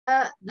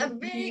A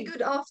very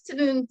good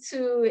afternoon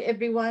to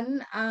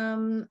everyone.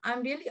 I'm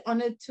really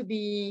honored to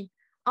be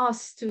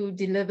asked to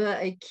deliver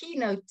a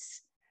keynote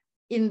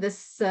in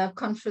this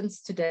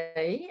conference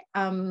today.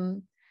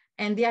 And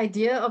the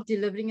idea of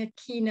delivering a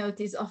keynote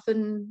is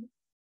often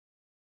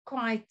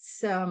quite,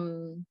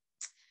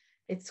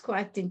 it's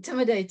quite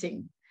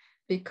intimidating,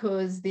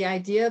 because the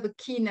idea of a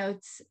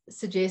keynote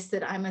suggests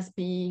that I must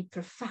be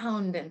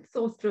profound and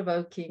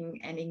thought-provoking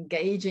and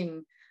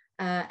engaging,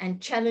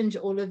 and challenge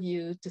all of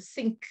you to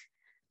think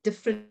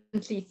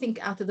differently, think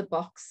out of the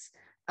box,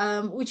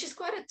 which is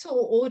quite a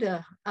tall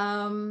order.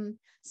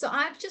 So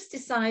I've just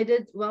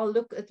decided, well,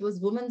 look, it was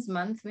Women's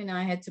Month when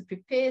I had to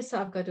prepare, so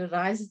I've got to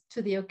rise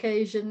to the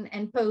occasion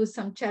and pose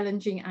some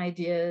challenging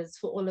ideas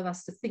for all of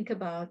us to think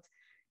about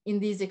in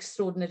these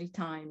extraordinary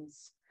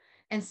times.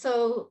 And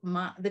so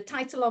the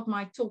title of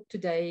my talk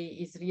today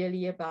is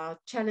really about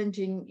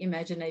challenging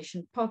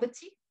imagination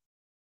poverty.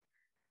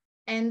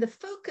 And the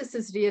focus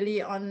is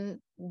really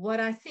on what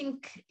I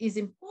think is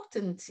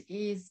important,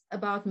 is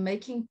about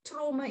making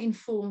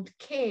trauma-informed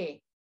care,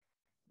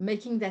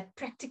 making that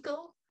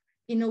practical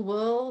in a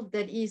world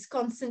that is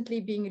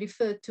constantly being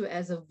referred to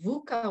as a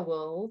VUCA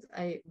world,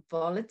 a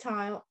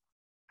volatile,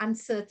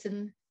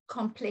 uncertain,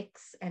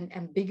 complex, and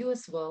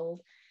ambiguous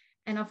world.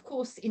 And of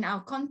course, in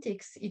our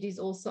context, it is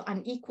also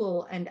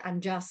unequal and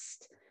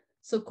unjust.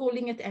 So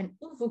calling it an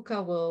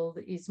UVUCA world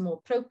is more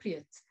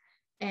appropriate.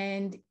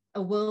 And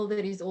a world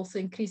that is also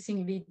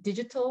increasingly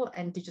digital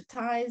and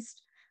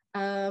digitized,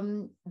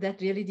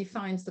 that really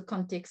defines the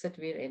context that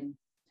we're in.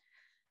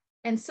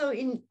 And so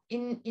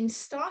in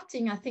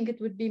starting, I think it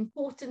would be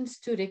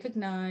important to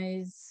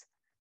recognize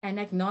and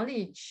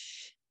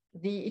acknowledge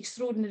the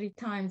extraordinary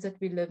times that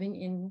we're living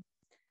in.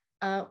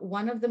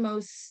 One of the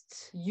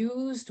most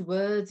used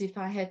words, if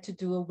I had to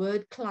do a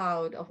word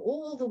cloud of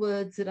all the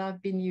words that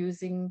I've been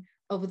using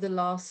over the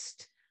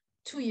last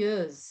 2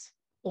 years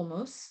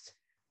almost,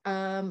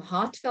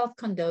 heartfelt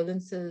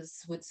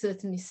condolences would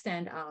certainly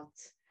stand out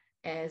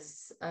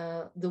as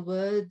the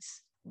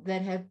words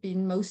that have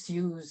been most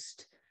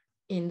used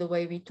in the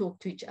way we talk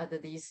to each other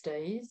these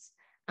days.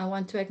 I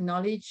want to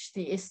acknowledge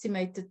the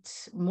estimated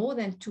more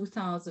than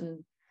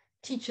 2,000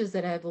 teachers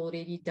that have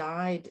already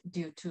died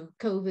due to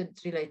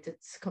COVID-related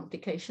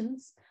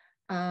complications.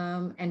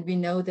 And we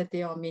know that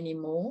there are many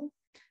more.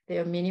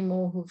 There are many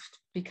more who've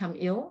become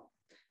ill.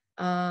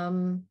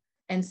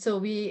 And so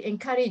we're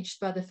encouraged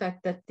by the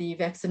fact that the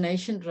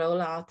vaccination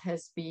rollout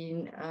has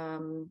been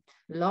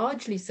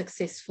largely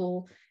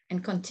successful,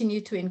 and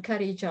continue to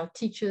encourage our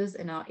teachers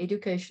and our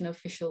education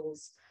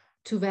officials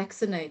to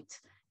vaccinate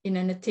in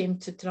an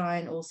attempt to try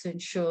and also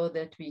ensure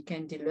that we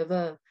can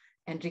deliver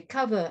and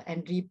recover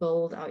and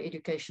rebuild our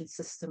education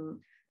system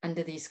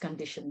under these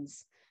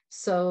conditions.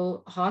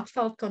 So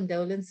heartfelt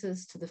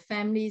condolences to the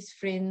families,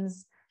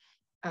 friends,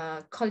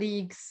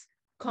 colleagues,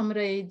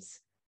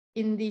 comrades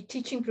in the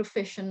teaching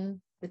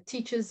profession. The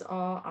teachers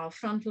are our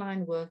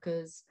frontline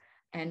workers,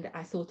 and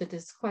I thought it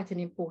is quite an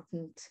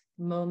important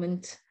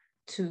moment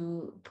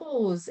to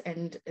pause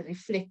and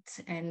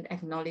reflect and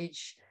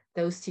acknowledge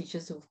those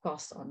teachers who've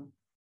passed on.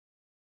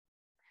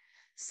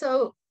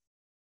 So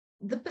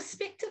the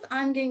perspective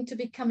I'm going to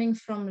be coming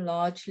from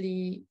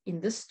largely in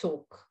this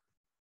talk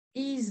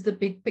is the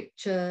big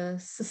picture,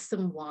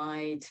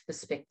 system-wide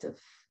perspective.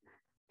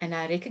 And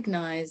I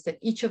recognize that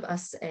each of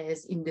us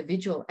as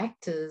individual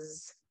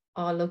actors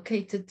are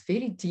located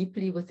very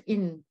deeply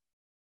within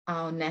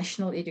our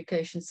national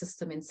education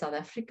system in South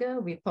Africa.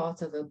 We're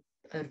part of a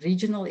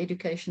regional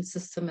education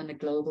system and a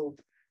global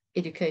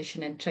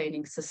education and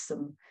training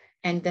system.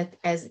 And that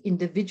as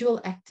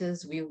individual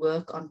actors, we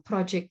work on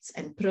projects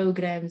and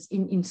programs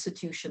in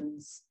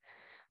institutions,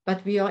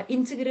 but we are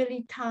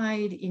integrally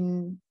tied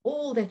in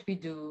all that we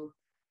do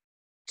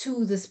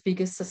to this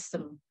bigger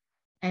system.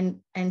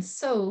 And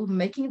so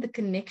making the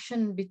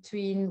connection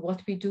between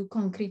what we do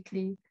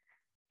concretely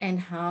and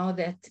how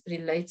that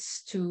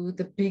relates to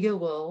the bigger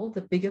world,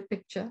 the bigger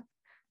picture,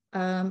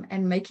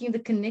 and making the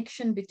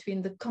connection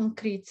between the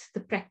concrete,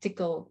 the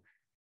practical,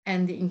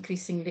 and the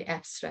increasingly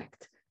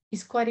abstract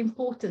is quite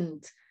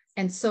important.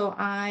 And so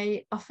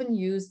I often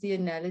use the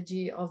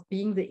analogy of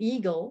being the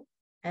eagle,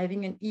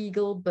 having an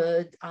eagle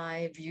bird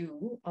eye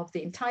view of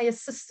the entire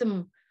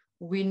system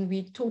when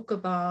we talk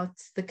about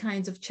the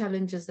kinds of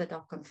challenges that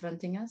are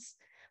confronting us,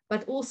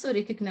 but also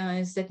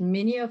recognize that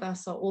many of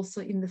us are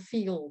also in the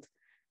field.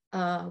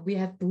 We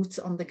have boots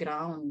on the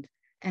ground,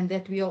 and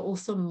that we are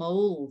also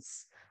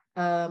moles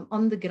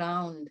on the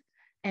ground.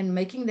 And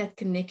making that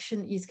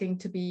connection is going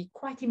to be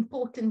quite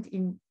important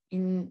in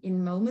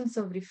moments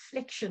of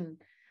reflection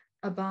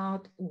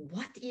about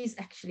what is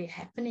actually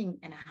happening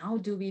and how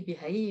do we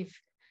behave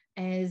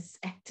as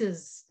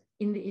actors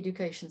in the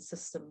education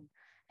system.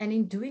 And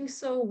in doing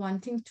so,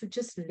 wanting to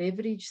just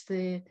leverage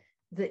the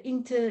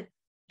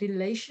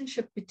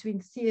interrelationship between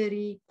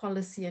theory,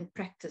 policy, and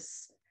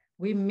practice,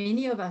 where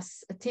many of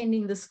us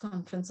attending this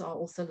conference are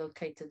also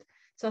located.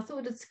 So I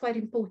thought it's quite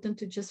important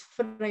to just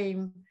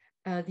frame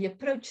the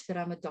approach that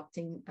I'm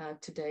adopting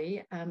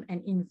today,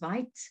 and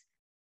invite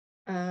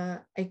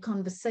a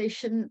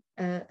conversation,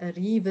 a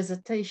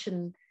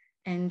revisitation,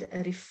 and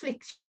a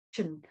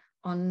reflection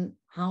on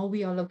how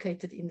we are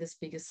located in this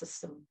bigger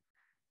system.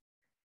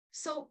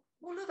 So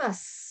all of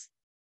us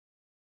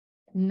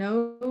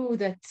know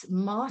that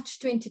March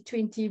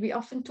 2020, we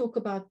often talk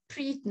about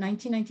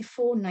pre-1994,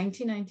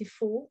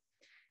 1994,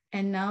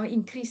 and now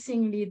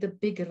increasingly the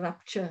big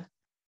rupture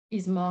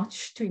is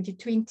March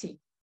 2020.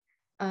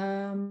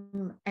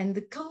 And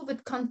the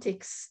COVID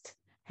context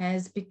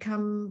has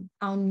become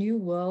our new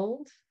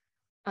world,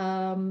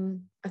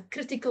 a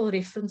critical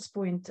reference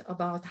point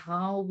about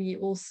how we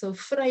also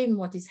frame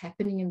what is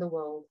happening in the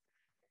world.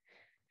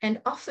 And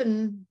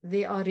often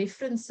there are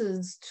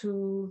references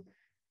to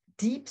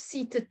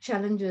deep-seated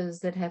challenges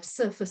that have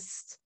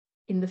surfaced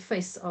in the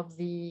face of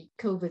the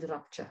COVID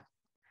rupture.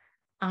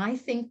 I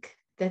think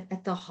that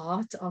at the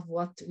heart of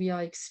what we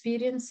are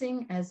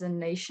experiencing as a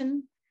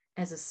nation,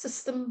 as a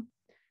system,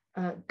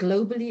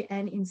 globally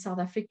and in South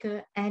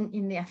Africa and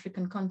in the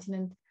African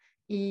continent,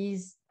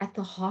 is at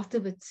the heart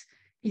of it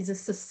is a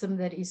system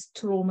that is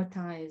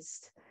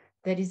traumatized,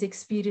 that is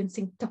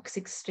experiencing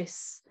toxic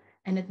stress,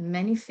 and it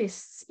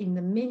manifests in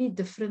the many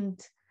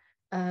different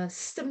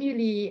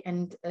stimuli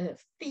and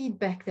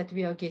feedback that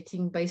we are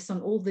getting based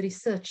on all the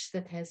research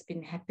that has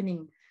been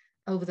happening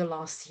over the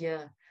last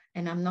year.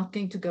 And I'm not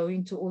going to go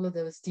into all of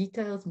those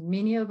details.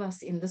 Many of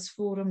us in this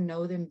forum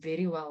know them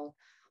very well.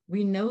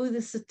 We know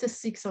the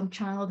statistics on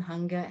child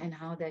hunger and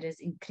how that has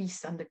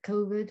increased under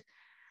COVID.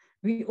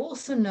 We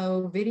also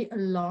know very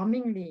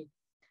alarmingly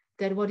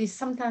that what is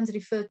sometimes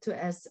referred to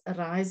as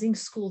rising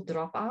school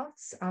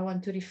dropouts, I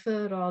want to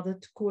refer rather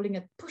to calling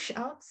it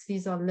push-outs.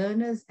 These are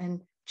learners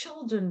and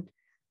children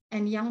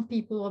and young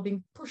people are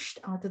being pushed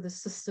out of the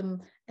system,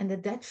 and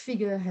that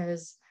figure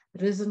has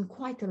risen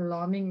quite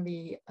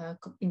alarmingly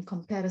in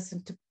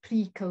comparison to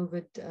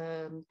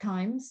pre-COVID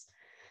times,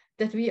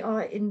 that we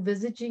are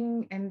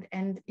envisaging,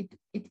 and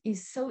it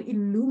is so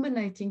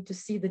illuminating to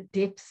see the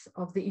depth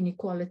of the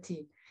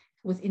inequality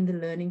within the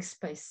learning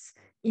space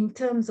in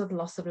terms of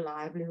loss of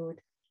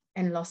livelihood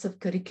and loss of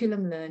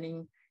curriculum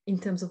learning in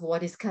terms of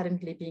what is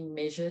currently being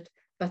measured.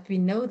 But we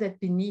know that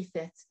beneath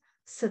that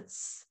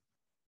sits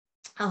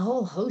a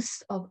whole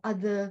host of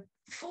other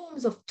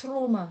forms of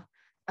trauma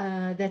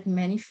that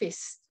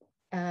manifest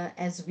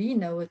as we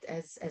know it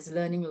as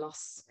learning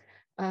loss.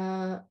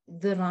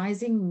 The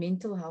rising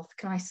mental health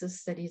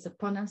crisis that is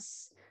upon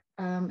us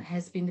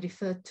has been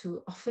referred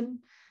to often.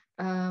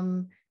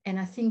 And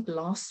I think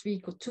last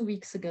week or 2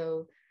 weeks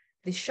ago,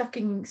 the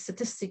shocking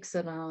statistics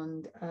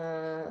around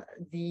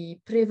the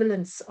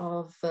prevalence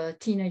of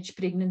teenage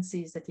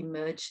pregnancies that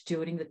emerged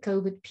during the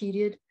COVID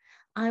period,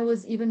 I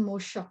was even more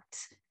shocked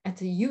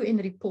at a UN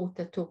report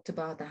that talked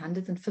about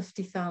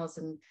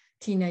 150,000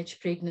 teenage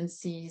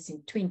pregnancies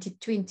in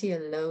 2020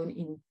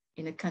 alone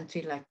in a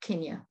country like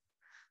Kenya.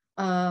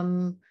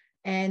 And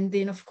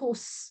then, of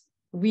course,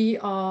 we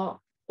are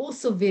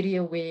also very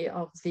aware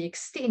of the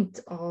extent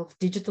of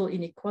digital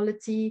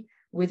inequality,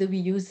 whether we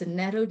use the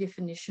narrow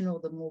definition or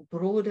the more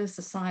broader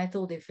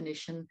societal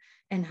definition,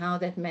 and how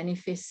that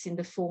manifests in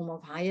the form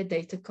of higher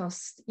data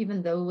costs,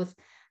 even though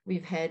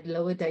we've had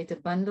lower data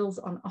bundles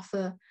on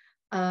offer,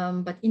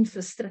 but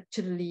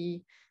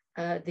infrastructurally,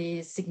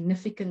 there's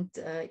significant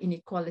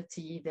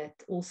inequality that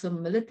also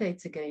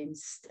militates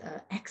against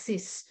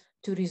access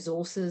to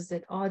resources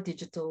that are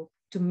digital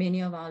to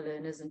many of our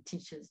learners and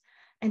teachers.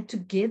 And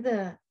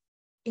together,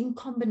 in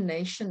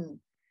combination,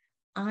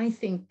 I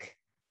think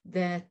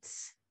that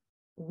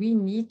we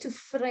need to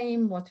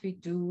frame what we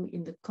do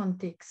in the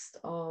context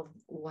of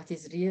what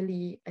is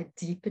really a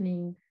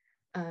deepening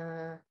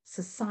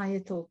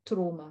societal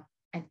trauma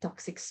and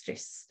toxic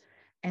stress.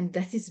 And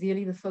that is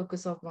really the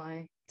focus of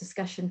my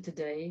discussion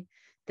today,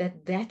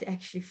 that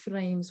actually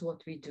frames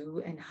what we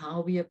do and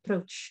how we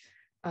approach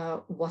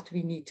what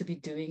we need to be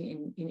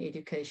doing in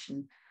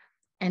education.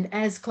 And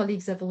as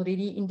colleagues have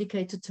already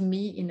indicated to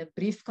me in a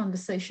brief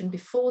conversation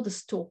before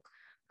this talk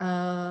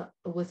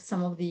with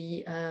some of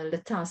the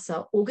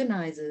LATASA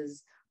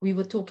organizers, we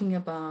were talking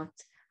about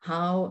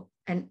how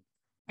an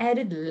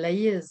added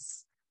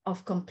layers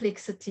of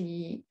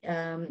complexity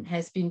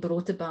has been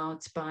brought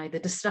about by the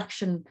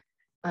destruction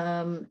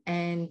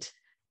and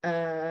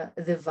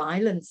the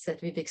violence that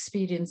we've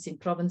experienced in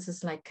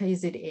provinces like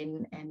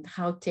KZN and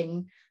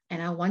Gauteng.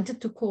 And I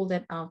wanted to call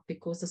that out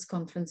because this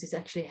conference is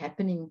actually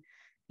happening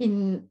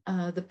in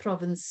the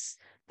province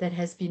that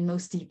has been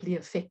most deeply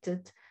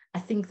affected. I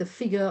think the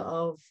figure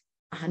of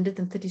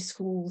 130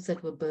 schools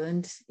that were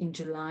burned in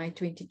July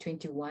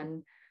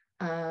 2021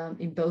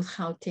 in both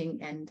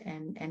Gauteng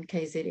and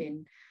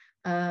KZN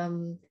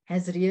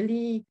has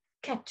really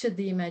captured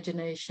the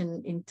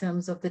imagination in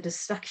terms of the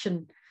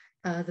destruction,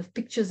 the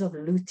pictures of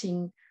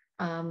looting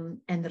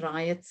and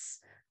riots.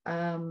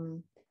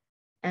 And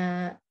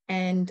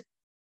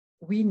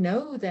we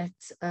know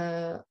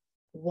that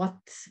what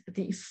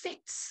the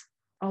effects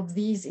of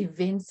these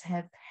events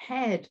have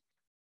had,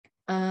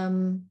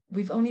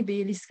 we've only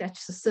barely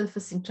scratched the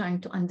surface in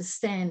trying to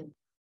understand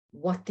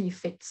what the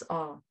effects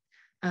are.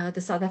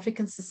 The South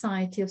African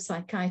Society of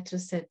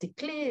Psychiatrists have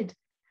declared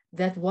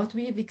that what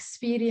we've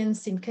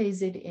experienced in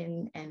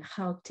KZN and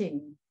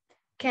Gauteng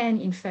can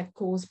in fact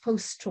cause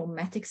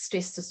post-traumatic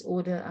stress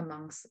disorder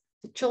amongst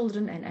the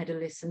children and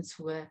adolescents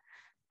who are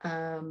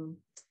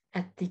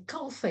at the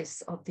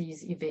coalface of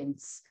these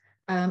events.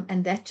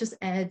 And that just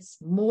adds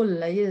more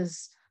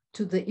layers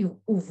to the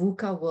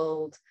UVUCA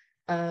world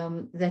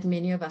that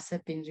many of us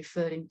have been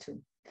referring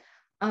to.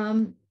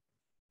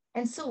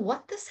 And so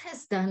what this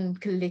has done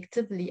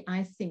collectively,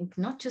 I think,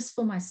 not just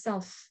for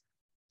myself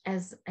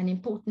as an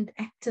important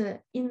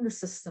actor in the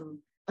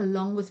system,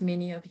 along with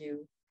many of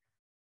you,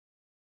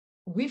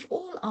 we've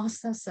all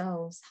asked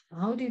ourselves,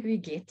 how did we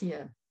get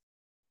here?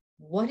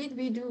 What did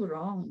we do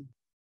wrong?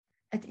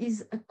 It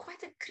is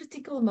quite a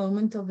critical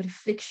moment of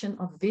reflection,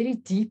 of very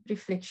deep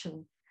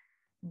reflection,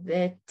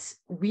 that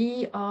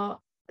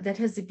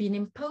has been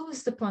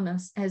imposed upon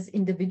us as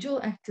individual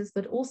actors,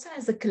 but also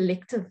as a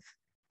collective.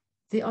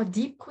 There are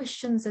deep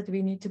questions that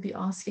we need to be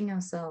asking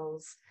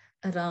ourselves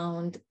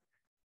around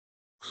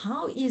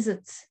how is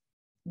it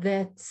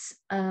that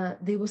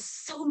there was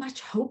so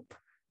much hope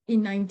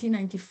in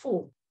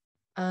 1994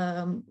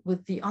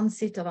 with the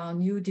onset of our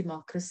new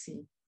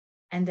democracy,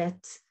 and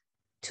that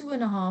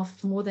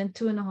more than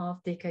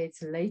 2.5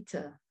 decades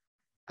later,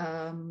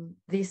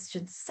 there's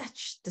just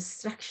such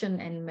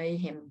destruction and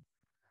mayhem.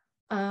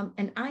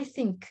 And I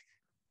think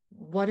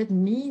what it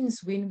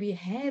means when we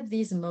have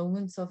these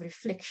moments of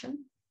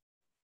reflection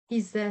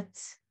is that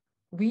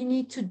we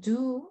need to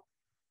do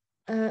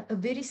a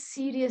very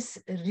serious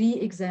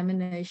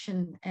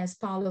re-examination, as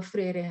Paulo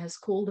Freire has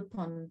called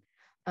upon.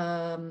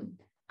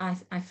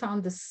 I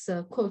found this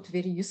quote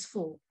very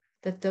useful,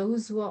 that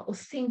those who are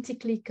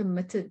authentically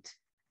committed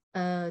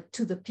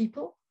to the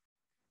people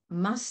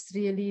must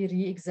really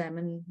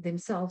re-examine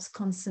themselves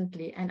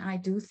constantly. And I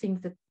do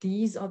think that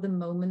these are the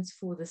moments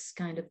for this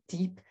kind of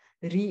deep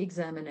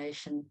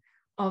re-examination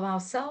of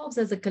ourselves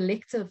as a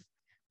collective,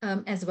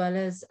 as well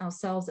as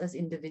ourselves as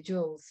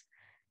individuals.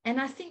 And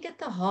I think at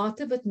the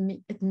heart of it,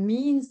 it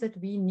means that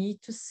we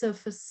need to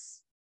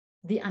surface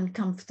the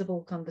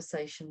uncomfortable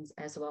conversations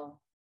as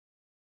well.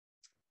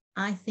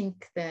 I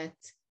think that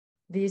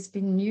there's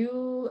been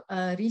new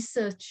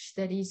research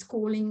that is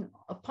calling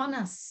upon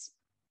us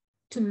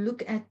to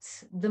look at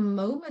the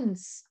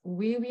moments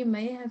where we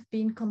may have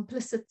been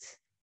complicit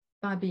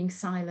by being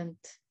silent,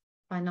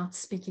 by not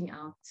speaking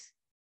out.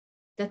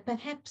 That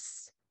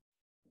perhaps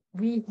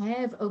we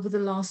have, over the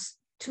last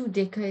 2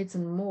 decades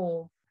and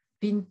more,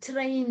 been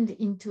trained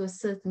into a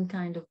certain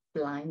kind of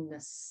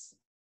blindness,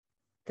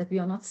 that we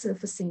are not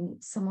surfacing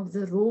some of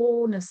the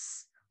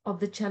rawness of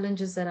the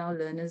challenges that our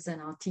learners and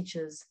our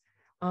teachers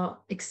are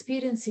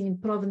experiencing in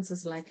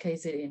provinces like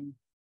KZN,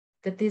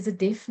 that there's a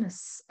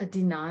deafness, a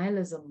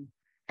denialism,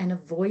 an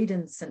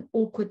avoidance, an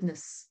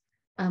awkwardness,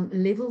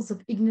 levels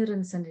of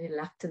ignorance and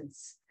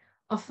reluctance.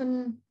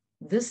 Often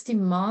this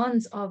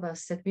demands of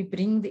us that we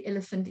bring the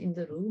elephant in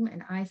the room.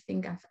 And I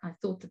think I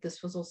thought that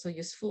this was also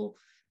useful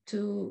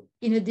to,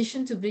 in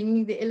addition to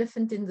bringing the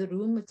elephant in the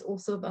room, it's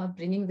also about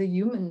bringing the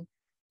human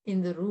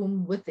in the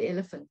room with the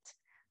elephant,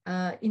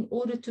 in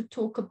order to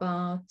talk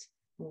about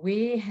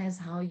where has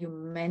our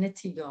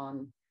humanity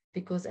gone,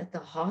 because at the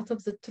heart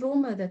of the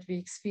trauma that we're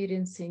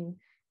experiencing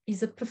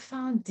is a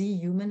profound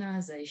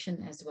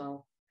dehumanization as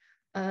well.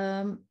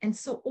 And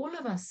so all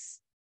of us,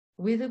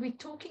 whether we're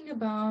talking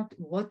about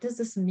what does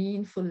this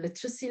mean for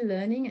literacy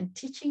learning and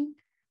teaching,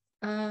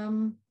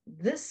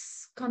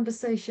 this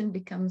conversation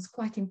becomes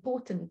quite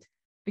important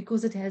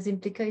because it has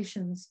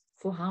implications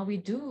for how we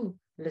do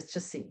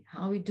literacy,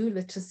 how we do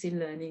literacy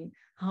learning,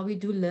 how we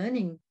do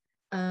learning,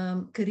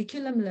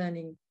 curriculum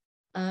learning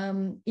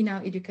in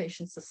our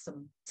education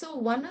system. So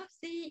one of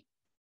the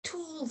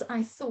tools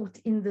I thought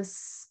in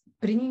this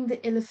bringing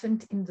the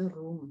elephant in the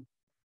room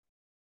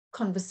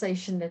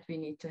conversation that we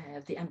need to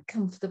have, the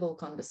uncomfortable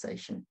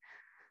conversation,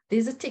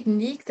 there's a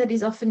technique that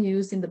is often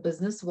used in the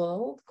business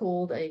world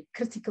called a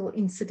critical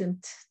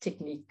incident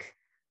technique.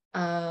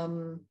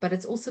 But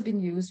it's also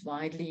been used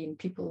widely in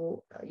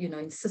people,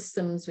 in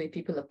systems where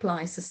people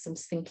apply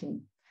systems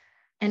thinking.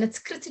 And it's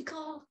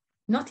critical,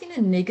 not in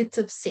a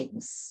negative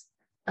sense,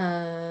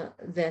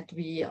 that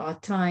we are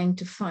trying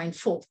to find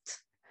fault,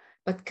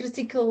 but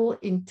critical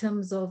in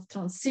terms of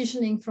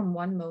transitioning from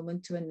one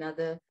moment to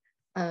another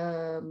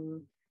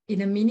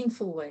in a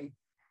meaningful way.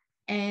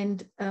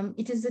 And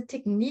it is a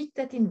technique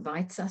that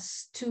invites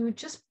us to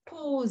just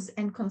pause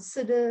and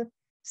consider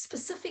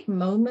specific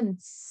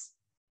moments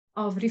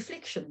of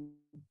reflection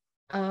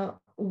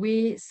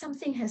where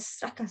something has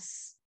struck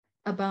us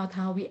about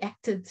how we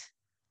acted,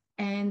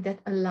 and that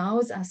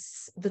allows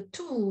us the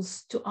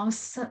tools to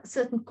ask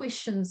certain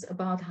questions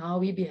about how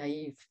we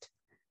behaved.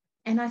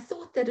 And I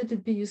thought that it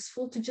would be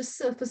useful to just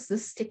surface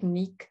this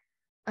technique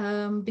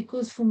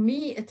because for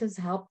me, it has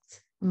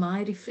helped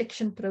my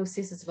reflection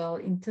process as well,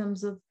 in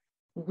terms of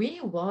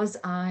where was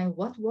I,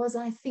 what was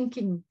I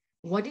thinking,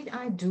 what did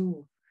I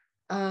do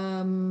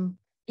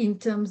in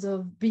terms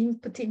of being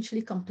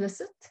potentially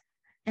complicit,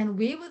 and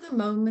where were the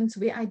moments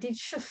where I did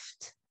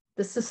shift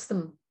the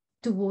system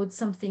towards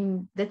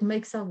something that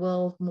makes our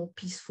world more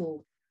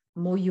peaceful,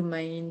 more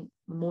humane,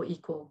 more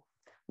equal?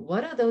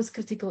 What are those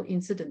critical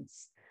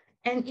incidents?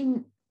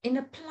 And in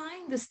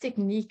applying this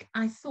technique,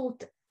 I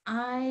thought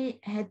I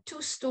had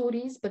two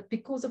stories, but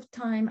because of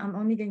time, I'm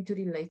only going to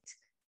relate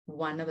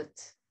one of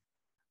it.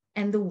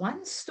 And the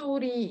one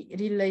story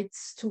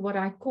relates to what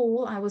I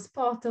call, I was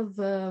part of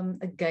a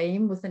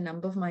game with a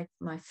number of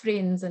my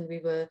friends, and we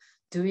were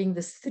doing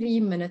this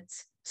 3-minute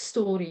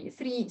story,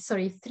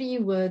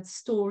 three-word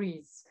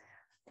stories.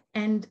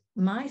 And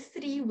my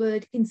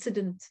 3-word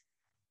incident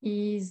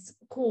is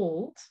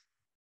called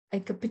a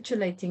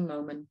capitulating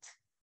moment.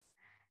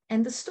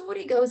 And the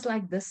story goes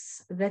like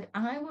this, that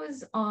I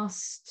was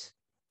asked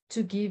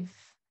to give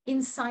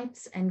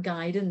insights and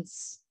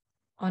guidance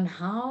on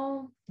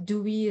how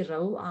do we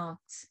roll out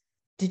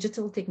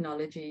digital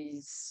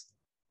technologies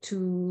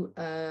to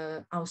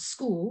our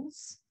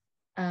schools,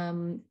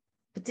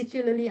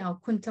 particularly our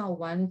quintile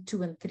 1,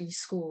 2, and 3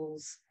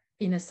 schools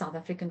in a South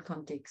African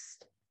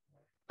context.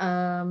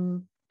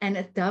 And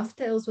it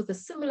dovetails with a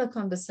similar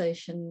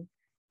conversation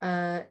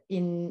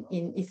in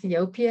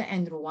Ethiopia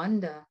and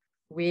Rwanda,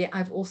 where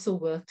I've also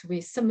worked,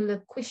 where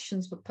similar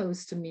questions were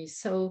posed to me.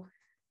 So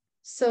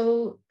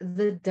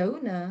the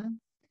donor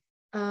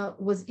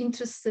was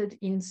interested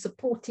in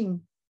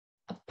supporting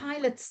a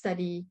pilot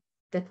study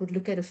that would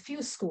look at a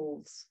few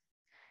schools.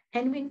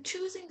 And when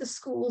choosing the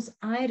schools,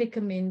 I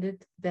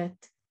recommended that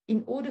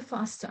in order for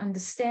us to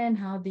understand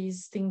how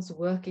these things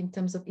work in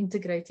terms of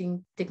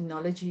integrating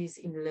technologies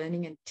in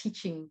learning and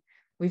teaching,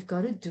 we've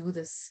got to do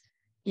this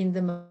in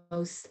the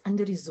most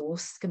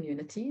under-resourced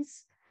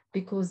communities,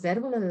 because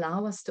that will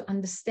allow us to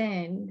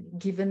understand,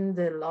 given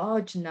the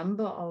large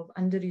number of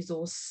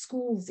under-resourced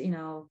schools in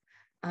our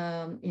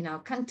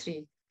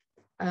country,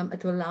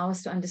 it will allow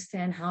us to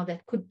understand how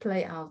that could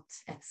play out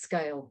at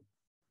scale.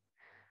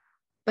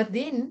 But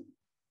then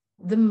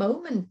the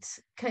moment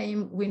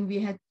came when we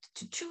had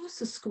to choose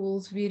the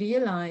schools, we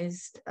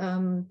realized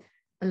a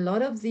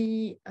lot of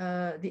the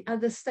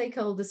other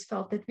stakeholders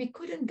felt that we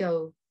couldn't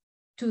go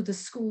to the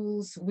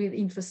schools where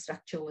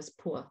infrastructure was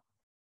poor.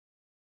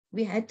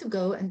 We had to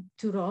go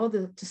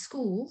to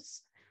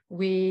schools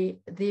where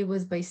there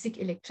was basic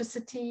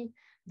electricity,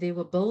 there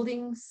were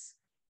buildings,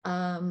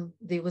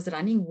 there was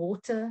running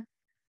water.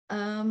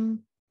 And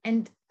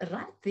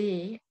right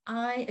there,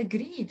 I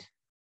agreed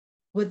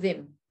with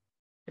them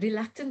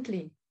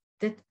reluctantly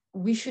that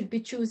we should be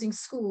choosing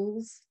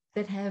schools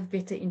that have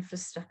better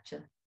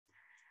infrastructure.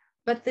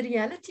 But the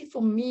reality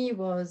for me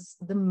was,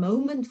 the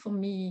moment for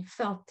me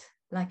felt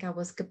like I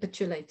was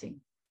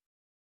capitulating,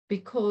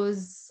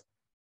 because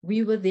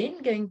we were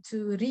then going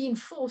to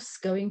reinforce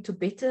going to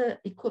better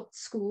equipped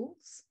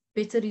schools,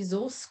 better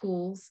resource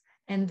schools,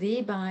 and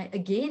thereby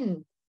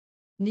again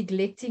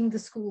neglecting the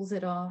schools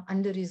that are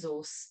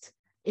under-resourced,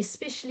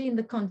 especially in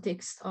the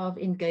context of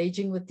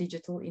engaging with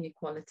digital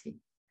inequality.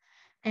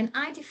 And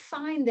I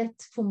define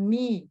that for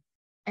me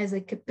as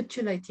a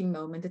capitulating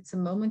moment. It's a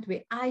moment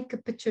where I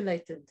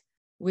capitulated,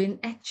 when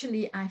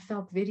actually I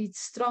felt very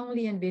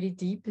strongly and very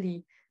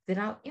deeply that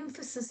our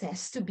emphasis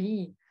has to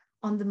be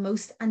on the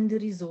most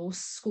under-resourced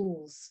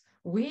schools,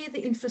 where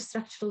the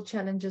infrastructural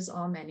challenges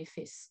are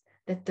manifest,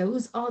 that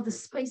those are the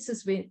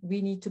spaces where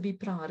we need to be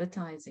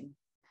prioritizing.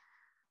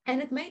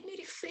 And it made me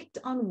reflect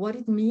on what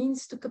it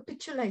means to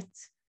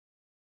capitulate.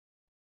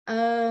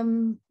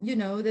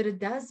 That it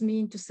does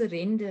mean to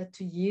surrender,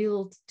 to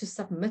yield, to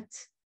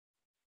submit.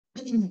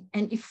 And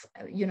if,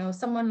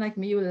 someone like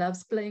me who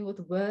loves playing with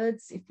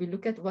words, if we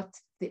look at what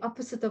the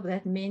opposite of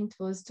that meant,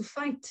 was to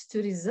fight,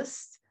 to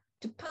resist,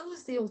 to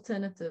pose the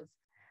alternative.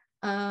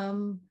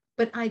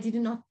 But I did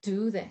not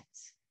do that.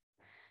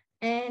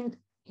 And,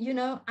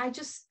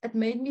 it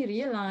made me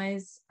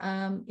realize,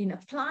 in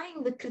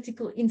applying the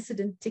critical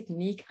incident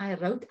technique, I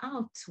wrote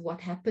out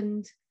what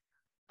happened,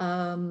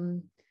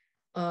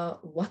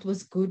 what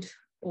was good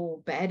or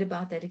bad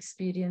about that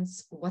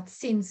experience, what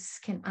sense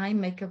can I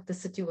make of the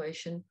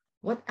situation,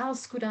 what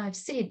else could I have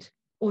said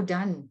or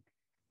done,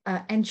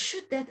 and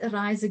should that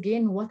arise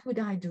again, what would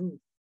I do?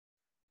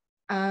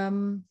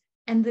 And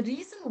the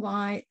reason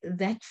why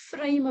that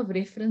frame of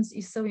reference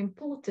is so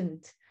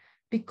important,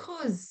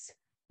 because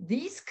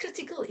these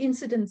critical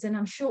incidents, and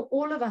I'm sure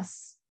all of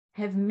us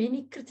have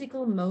many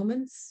critical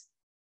moments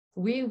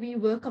where we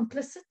were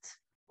complicit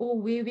or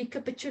where we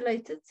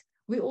capitulated.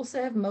 We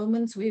also have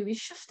moments where we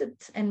shifted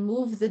and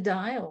moved the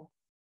dial.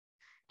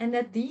 And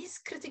that these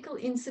critical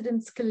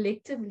incidents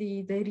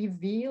collectively,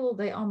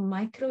 they are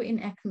micro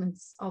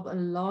enactments of a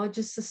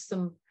larger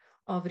system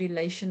of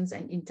relations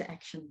and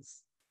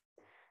interactions.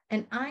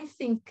 And I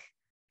think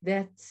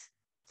that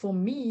for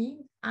me,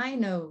 I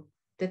know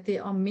that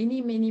there are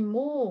many, many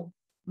more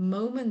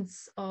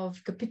moments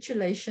of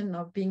capitulation,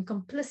 of being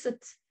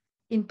complicit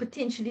in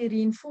potentially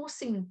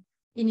reinforcing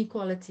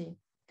inequality,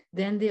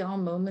 than there are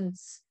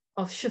moments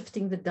of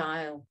shifting the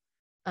dial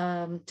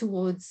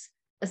towards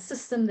a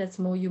system that's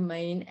more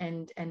humane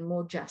and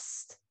more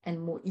just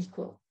and more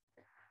equal.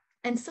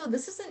 And so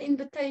this is an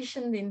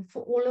invitation then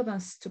for all of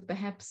us to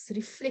perhaps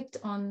reflect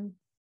on,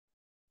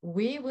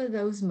 where were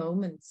those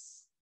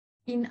moments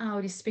in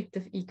our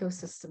respective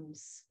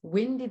ecosystems?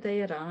 When did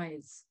they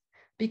arise?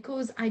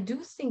 because I do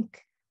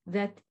think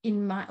that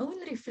in my own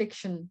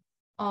reflection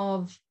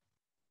of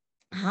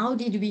how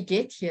did we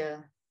get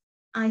here,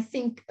 I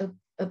think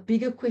a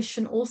bigger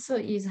question also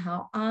is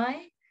how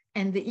I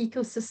and the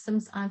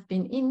ecosystems I've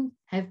been in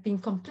have been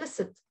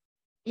complicit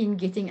in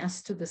getting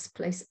us to this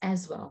place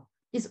as well,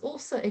 is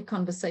also a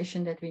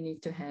conversation that we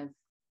need to have.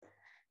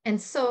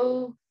 And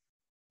so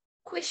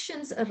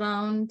questions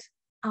around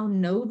our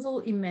noble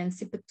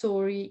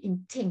emancipatory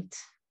intent.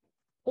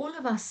 All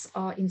of us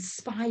are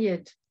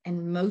inspired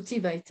and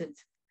motivated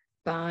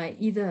by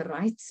either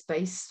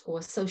rights-based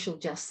or social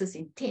justice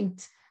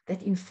intent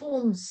that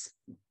informs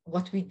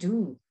what we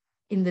do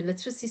in the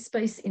literacy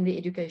space, in the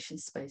education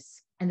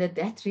space, and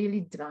that really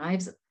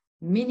drives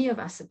many of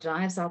us, it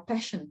drives our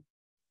passion.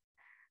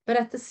 But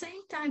at the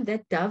same time,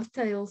 that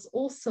dovetails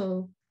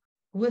also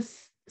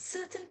with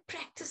certain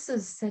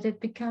practices that have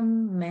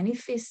become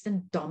manifest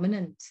and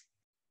dominant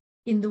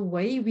in the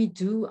way we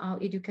do our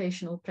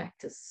educational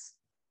practice,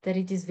 that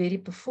it is very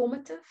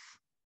performative,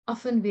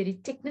 often very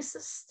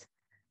technicist.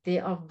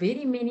 There are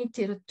very many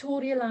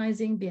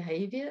territorializing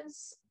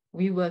behaviors.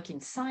 We work in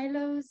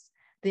silos.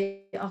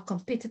 There are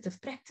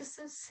competitive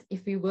practices.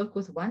 If we work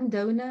with one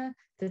donor,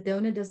 the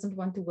donor doesn't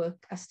want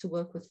us to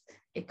work with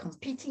a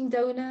competing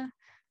donor.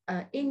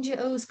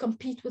 NGOs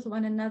compete with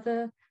one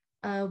another.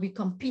 We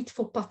compete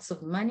for pots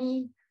of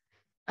money.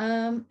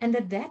 And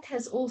that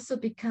has also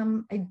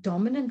become a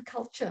dominant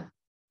culture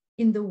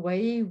in the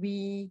way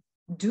we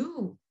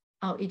do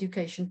our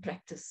education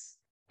practice.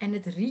 And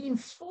it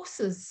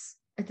reinforces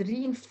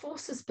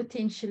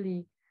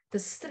potentially the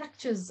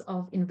structures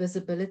of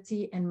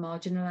invisibility and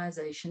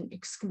marginalization,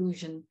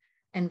 exclusion,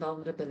 and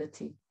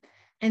vulnerability.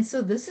 And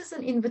so this is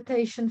an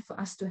invitation for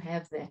us to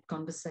have that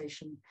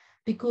conversation,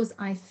 because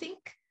I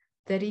think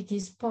that it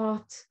is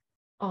part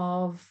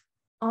of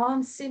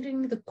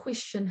answering the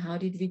question, how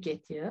did we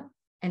get here?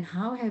 And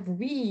how have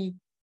we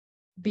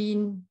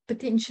been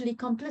potentially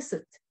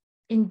complicit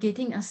in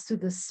getting us to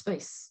this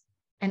space?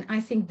 And I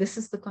think this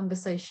is the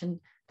conversation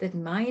that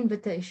my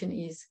invitation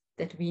is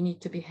that we need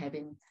to be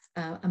having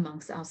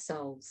amongst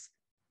ourselves.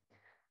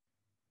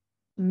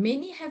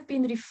 Many have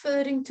been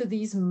referring to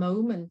these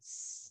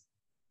moments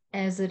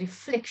as a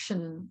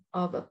reflection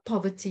of a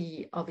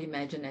poverty of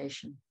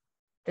imagination,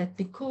 that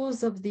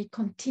because of the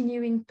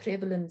continuing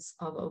prevalence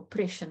of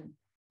oppression,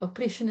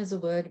 oppression is a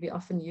word we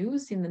often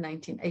use in the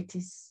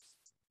 1980s,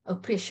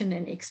 oppression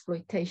and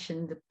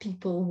exploitation, the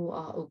people who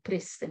are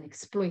oppressed and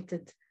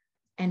exploited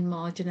and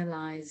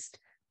marginalized.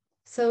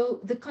 So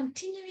the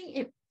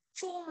continuing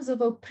forms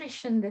of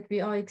oppression that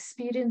we are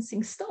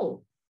experiencing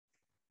still,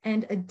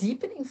 and a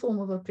deepening form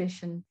of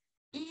oppression,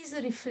 is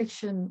a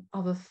reflection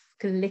of a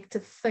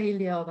collective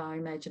failure of our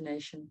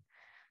imagination.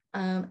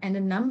 And a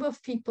number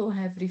of people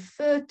have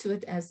referred to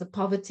it as the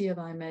poverty of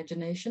our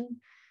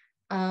imagination.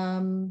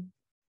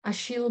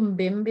 Achille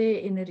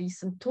Mbembe, in a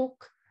recent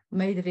talk,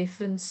 made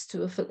reference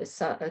to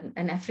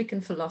an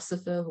African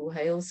philosopher who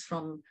hails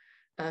from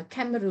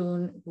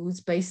Cameroon, who's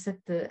based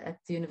at the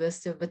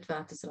University of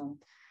Witwatersrand,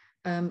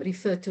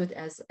 referred to it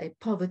as a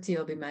poverty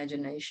of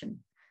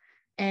imagination.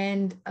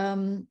 And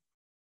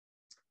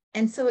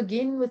so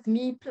again, with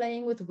me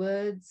playing with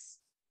words,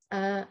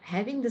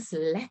 having this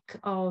lack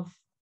of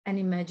an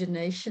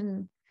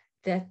imagination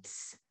that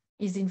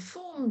is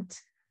informed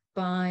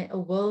by a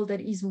world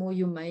that is more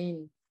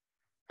humane,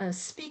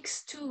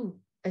 speaks to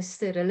a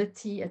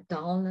sterility, a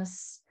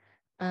dullness,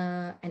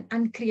 an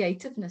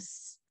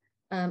uncreativeness,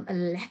 a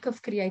lack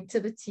of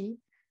creativity,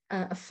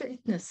 a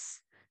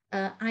flatness.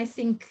 I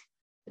think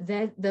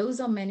that those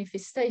are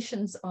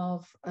manifestations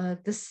of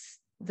this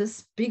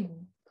big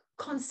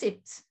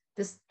concept,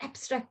 this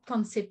abstract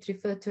concept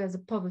referred to as a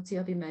poverty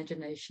of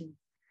imagination.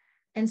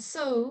 And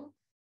so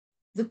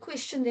the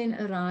question then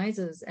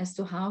arises as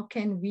to how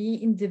can we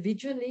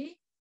individually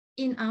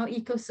in our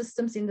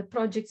ecosystems, in the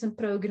projects and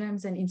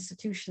programs and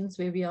institutions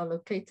where we are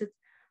located,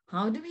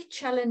 how do we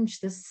challenge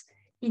this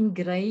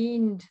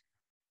ingrained,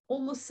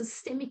 almost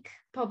systemic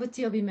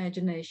poverty of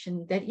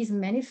imagination that is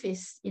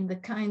manifest in the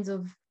kinds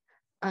of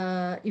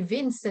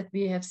events that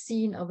we have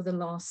seen over the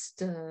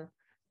last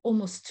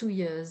almost 2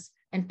 years,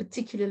 and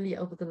particularly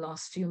over the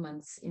last few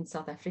months in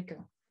South Africa.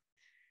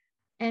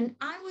 And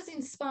I was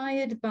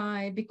inspired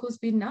by, because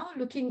we're now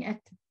looking at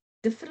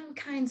different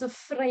kinds of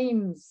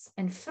frames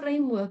and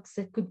frameworks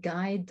that could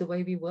guide the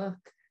way we work,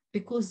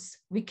 because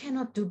we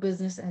cannot do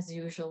business as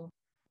usual.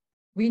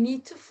 We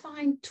need to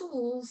find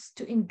tools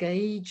to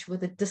engage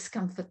with the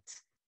discomfort,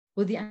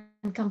 with the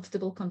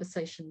uncomfortable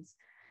conversations.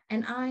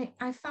 And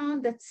I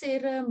found that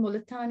Sarah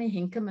Molotani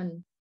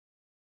Henkemann,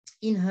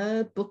 in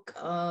her book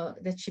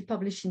that she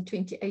published in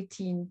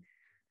 2018,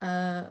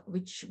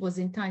 which was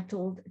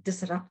entitled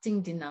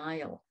Disrupting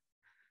Denial,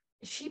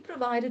 she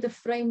provided a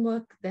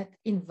framework that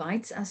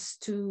invites us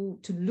to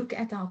look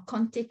at our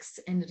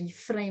context and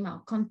reframe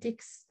our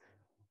context,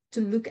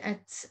 to look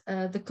at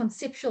the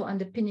conceptual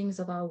underpinnings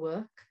of our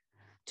work,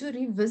 to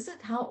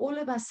revisit how all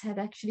of us have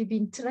actually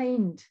been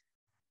trained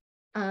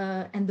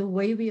and the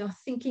way we are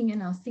thinking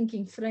in our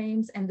thinking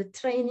frames, and the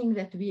training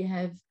that we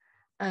have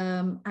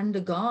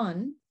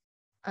undergone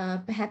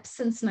perhaps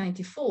since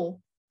 94,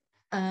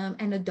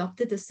 and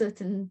adopted a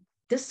certain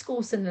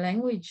discourse and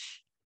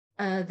language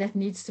that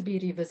needs to be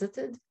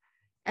revisited,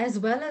 as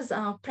well as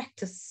our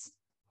practice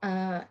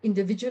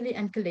individually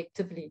and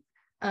collectively.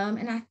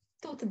 And I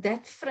thought that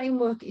that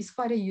framework is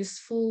quite a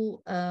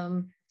useful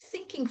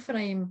thinking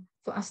frame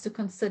for us to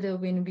consider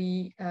when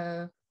we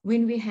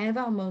have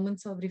our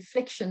moments of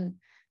reflection,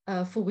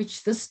 for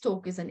which this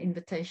talk is an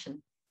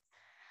invitation.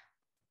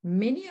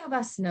 Many of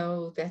us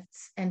know that,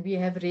 and we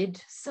have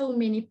read so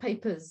many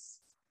papers.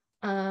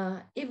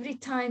 Every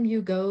time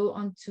you go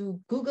onto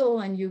Google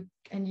and you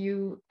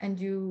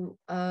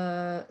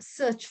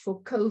search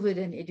for COVID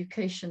and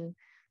education,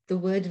 the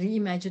word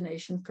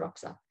reimagination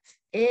crops up.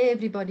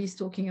 Everybody's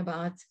talking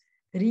about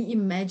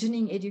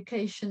reimagining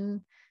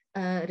education,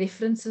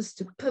 references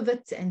to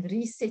pivot and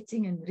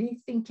resetting and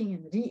rethinking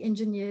and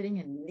re-engineering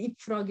and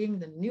leapfrogging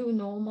the new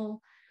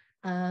normal,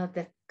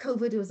 that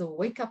COVID was a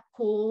wake-up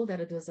call, that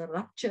it was a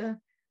rupture.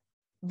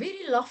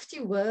 Very lofty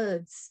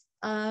words.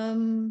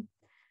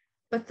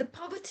 But the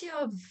poverty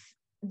of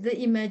the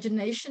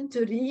imagination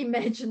to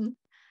reimagine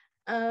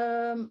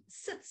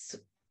sits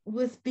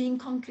with being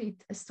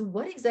concrete as to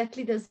what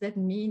exactly does that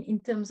mean in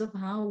terms of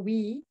how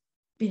we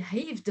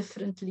behave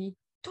differently,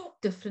 talk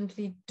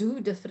differently,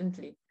 do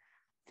differently.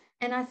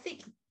 And I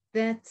think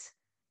that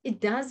it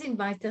does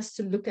invite us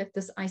to look at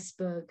this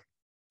iceberg,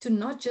 to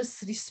not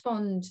just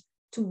respond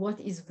to what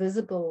is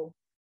visible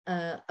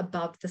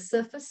above the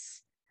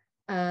surface,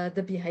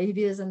 the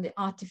behaviors and the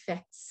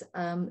artifacts,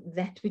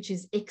 that which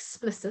is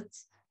explicit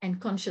and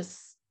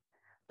conscious,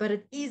 but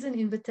it is an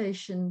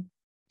invitation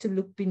to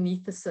look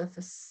beneath the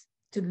surface,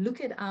 to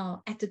look at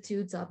our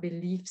attitudes, our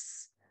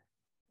beliefs,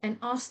 and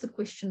ask the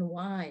question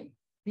why,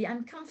 the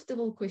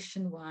uncomfortable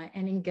question why,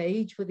 and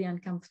engage with the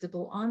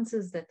uncomfortable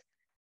answers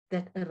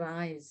that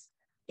arise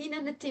in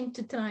an attempt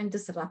to try and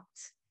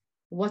disrupt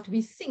what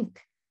we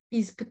think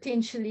is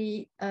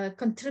potentially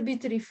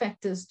contributory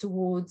factors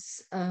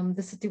towards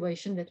the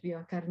situation that we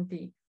are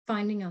currently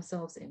finding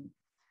ourselves in.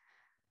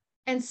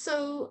 And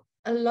so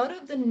a lot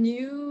of the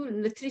new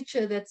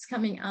literature that's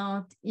coming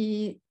out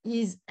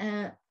is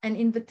an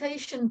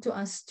invitation to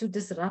us to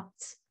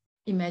disrupt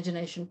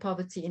imagination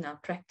poverty in our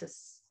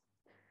practice.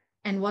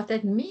 And what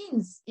that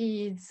means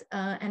is,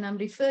 and I'm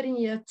referring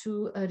here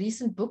to a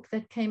recent book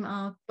that came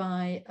out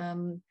by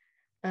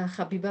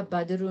Habiba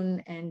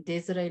Badroun and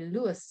Desiree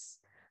Lewis.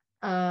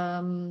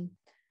 And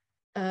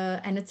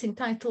it's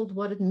entitled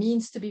What It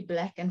Means to be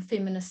Black and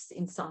Feminist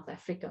in South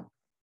Africa.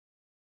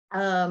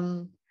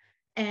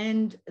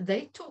 And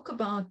they talk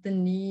about the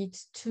need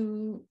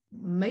to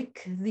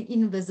make the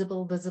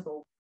invisible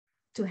visible,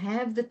 to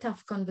have the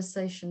tough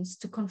conversations,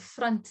 to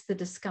confront the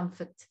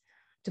discomfort,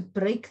 to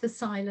break the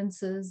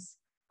silences.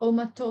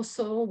 Oma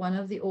Toso, one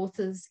of the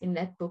authors in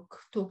that book,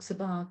 talks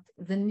about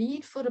the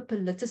need for a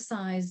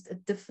politicized, a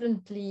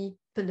differently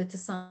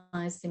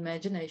politicized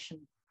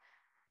imagination.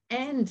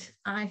 And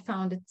I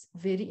found it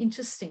very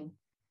interesting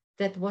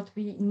that what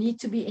we need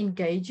to be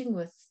engaging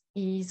with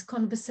is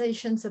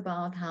conversations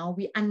about how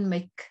we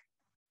unmake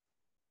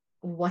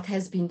what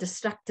has been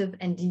destructive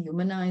and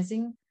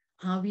dehumanizing,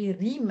 how we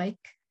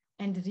remake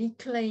and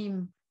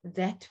reclaim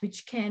that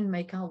which can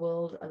make our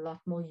world a lot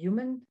more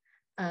human.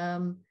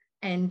 And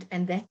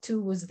that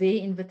too was their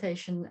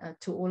invitation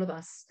to all of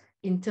us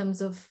in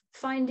terms of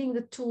finding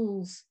the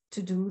tools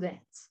to do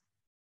that.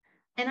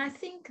 And I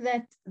think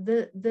that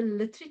the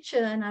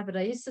literature, and I've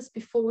raised this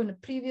before in a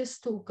previous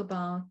talk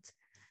about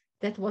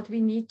that what we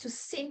need to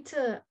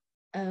center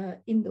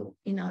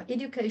in our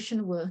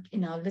education work,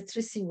 in our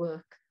literacy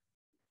work,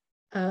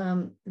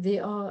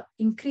 there are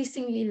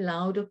increasingly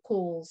louder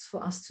calls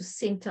for us to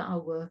center our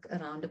work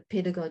around a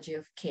pedagogy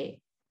of care.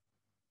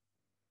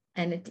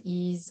 And it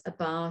is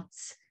about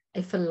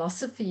a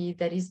philosophy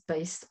that is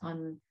based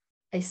on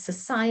a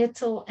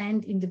societal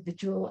and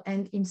individual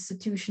and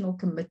institutional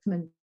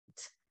commitment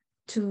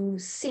to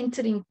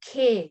centering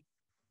care,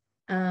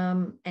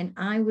 and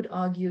I would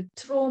argue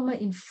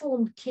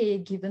trauma-informed care,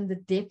 given the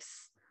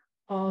depth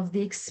of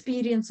the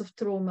experience of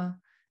trauma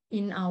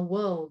in our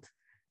world,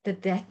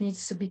 that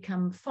needs to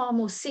become far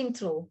more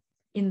central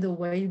in the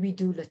way we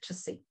do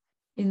literacy,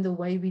 in the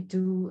way we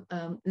do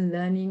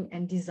learning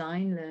and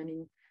design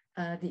learning,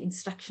 the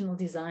instructional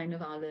design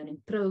of our learning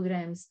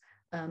programs,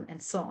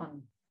 and so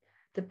on.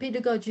 The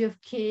pedagogy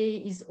of care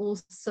is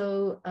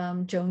also,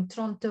 Joan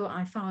Tronto,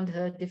 I found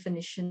her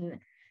definition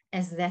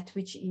as that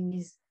which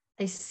is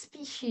a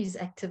species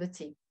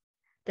activity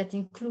that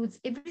includes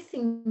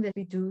everything that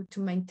we do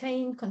to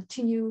maintain,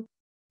 continue,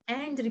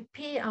 and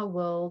repair our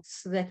world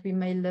so that we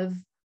may live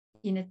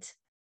in it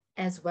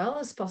as well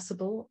as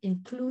possible,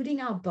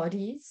 including our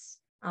bodies,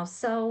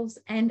 ourselves,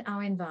 and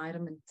our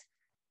environment,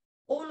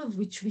 all of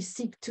which we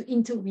seek to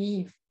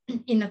interweave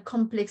in a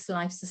complex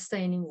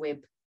life-sustaining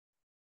web.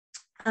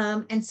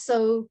 And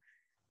so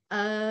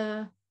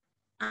I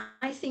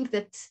think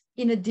that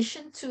in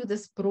addition to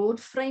this broad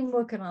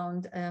framework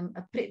around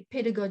a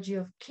pedagogy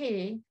of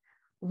care,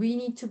 we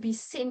need to be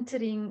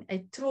centering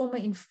a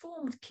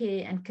trauma-informed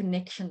care and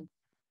connection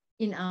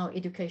in our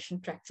education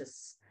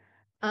practice.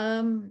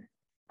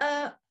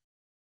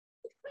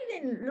 If we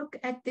then look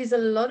at, there's a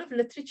lot of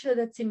literature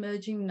that's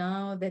emerging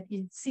now that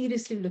is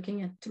seriously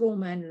looking at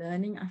trauma and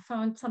learning. I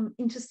found some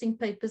interesting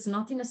papers,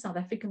 not in a South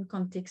African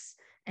context,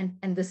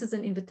 and this is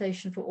an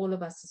invitation for all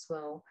of us as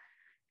well,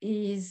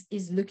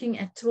 is looking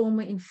at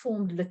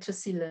trauma-informed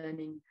literacy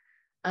learning.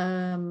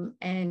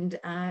 And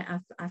I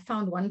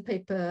found one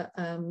paper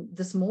early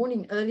this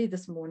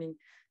morning,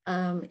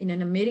 in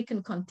an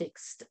American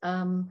context.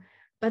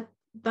 But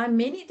by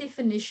many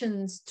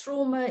definitions,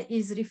 trauma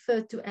is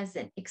referred to as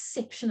an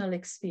exceptional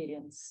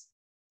experience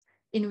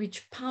in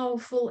which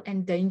powerful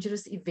and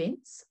dangerous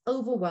events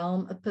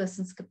overwhelm a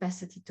person's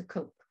capacity to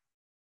cope.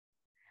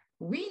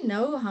 We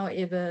know,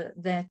 however,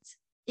 that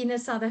in a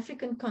South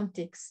African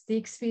context, the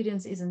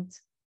experience isn't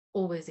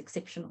always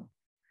exceptional.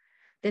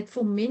 That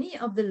for many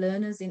of the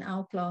learners in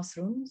our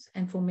classrooms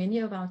and for many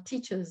of our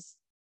teachers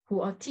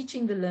who are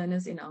teaching the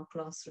learners in our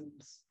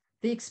classrooms,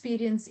 the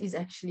experience is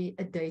actually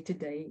a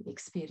day-to-day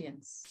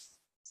experience.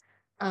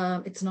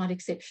 It's not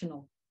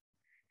exceptional.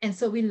 And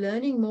so we're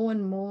learning more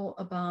and more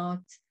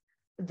about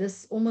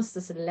this, almost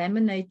this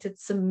laminated,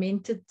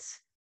 cemented,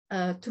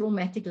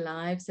 traumatic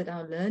lives that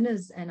our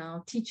learners and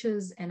our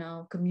teachers and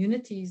our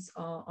communities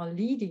are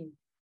leading.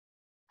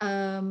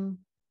 And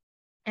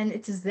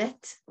it is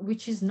that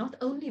which is not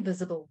only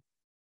visible,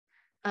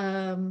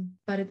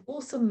 but it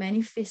also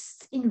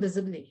manifests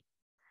invisibly.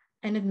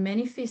 And it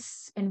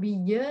manifests, and we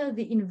hear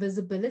the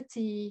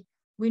invisibility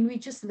when we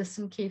just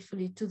listen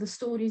carefully to the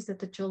stories that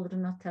the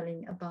children are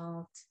telling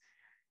about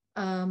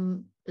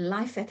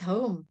life at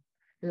home,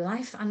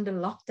 life under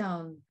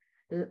lockdown.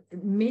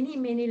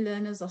 Many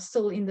learners are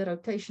still in the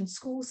rotation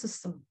school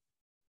system.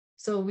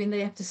 So when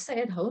they have to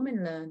stay at home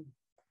and learn,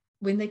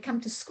 when they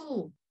come to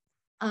school,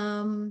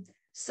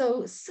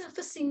 so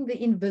surfacing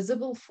the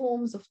invisible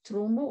forms of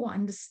trauma or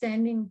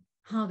understanding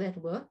how that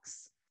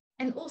works,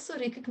 and also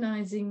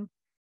recognizing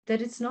that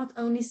it's not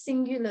only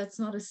singular, it's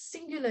not a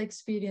singular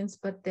experience,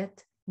 but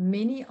that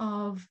many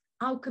of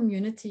our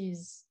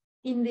communities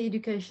in the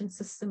education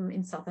system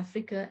in South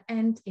Africa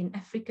and in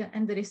Africa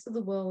and the rest of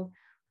the world,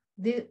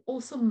 they're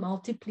also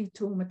multiply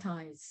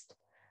traumatized.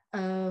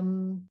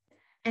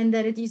 And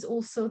that it is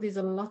also, there's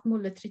a lot more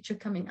literature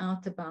coming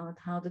out about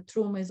how the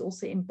trauma is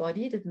also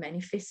embodied, it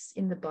manifests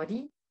in the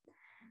body,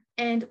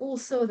 and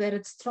also that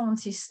it's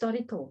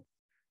transhistorical,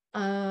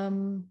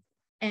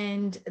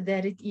 and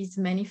that it is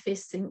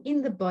manifesting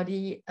in the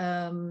body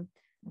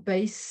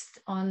based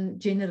on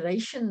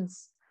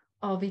generations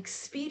of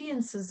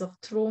experiences of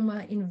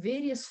trauma in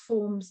various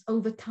forms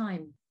over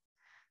time.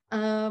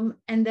 And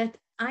that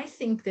I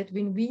think that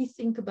when we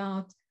think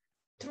about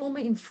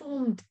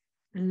trauma-informed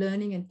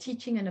learning and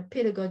teaching and a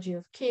pedagogy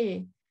of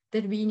care,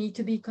 that we need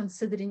to be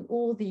considering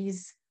all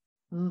these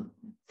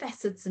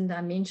facets and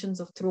dimensions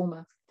of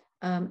trauma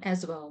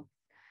as well.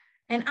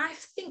 And I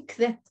think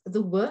that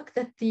the work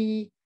that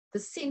the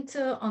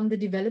Center on the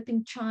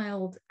Developing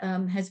Child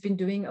has been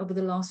doing over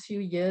the last few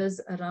years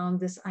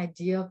around this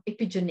idea of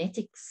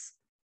epigenetics,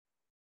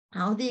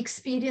 how the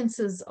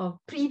experiences of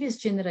previous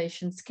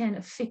generations can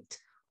affect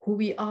who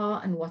we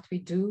are and what we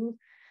do,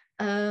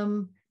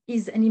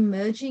 is an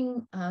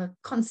emerging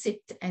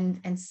concept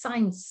and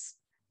science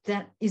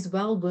that is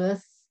well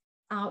worth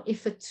our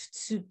effort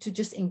to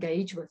just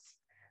engage with.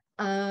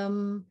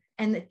 And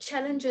it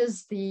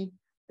challenges the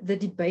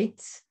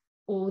debate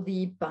or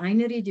the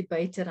binary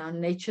debate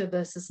around nature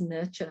versus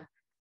nurture.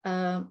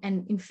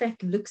 And in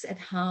fact, looks at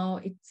how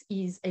it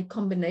is a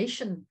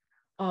combination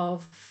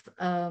of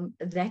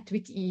that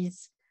which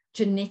is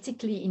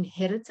genetically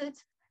inherited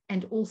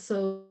and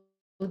also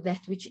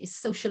that which is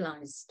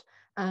socialized.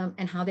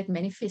 And how that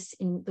manifests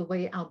in the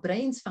way our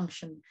brains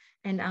function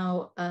and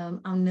our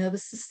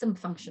nervous system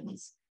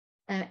functions.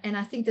 And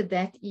I think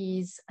that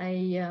is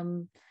a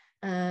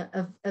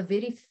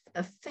very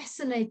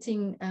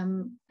fascinating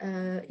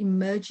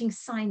emerging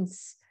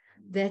science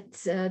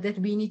that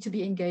we need to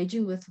be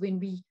engaging with when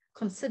we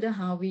consider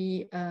how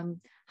we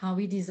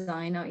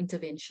design our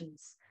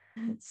interventions.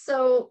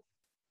 So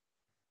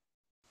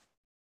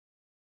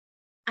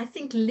I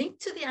think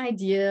linked to the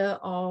idea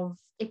of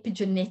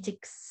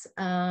epigenetics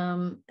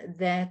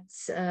that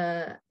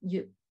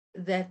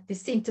the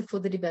Center for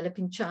the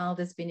Developing Child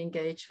has been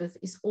engaged with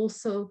is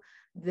also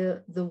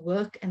the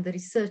work and the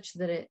research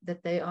that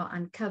they are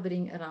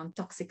uncovering around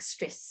toxic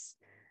stress,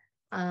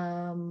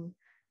 and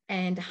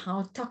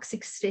how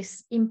toxic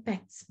stress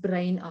impacts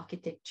brain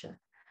architecture.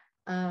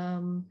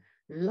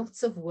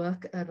 Lots of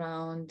work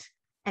around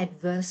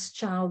adverse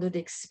childhood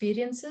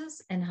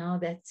experiences and how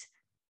that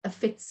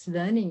affects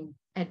learning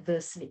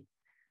adversely.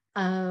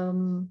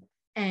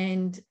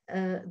 And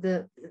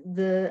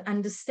the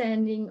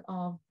understanding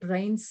of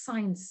brain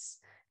science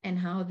and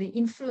how the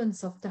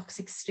influence of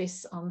toxic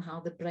stress on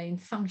how the brain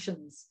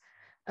functions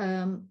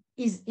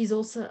is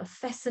also a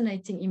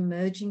fascinating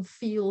emerging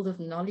field of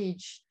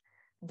knowledge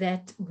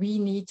that we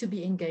need to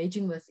be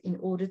engaging with in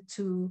order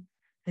to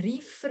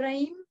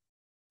reframe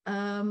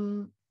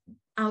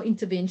our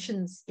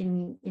interventions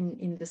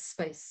in this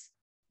space.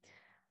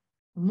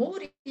 More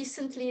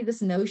recently,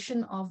 this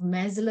notion of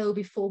Maslow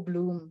before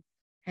Bloom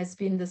has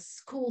been the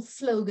school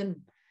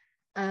slogan.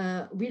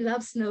 We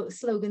love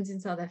slogans in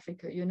South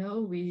Africa, you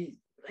know, we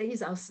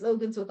raise our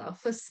slogans with our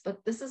fists, but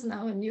this is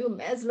now a new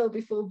Maslow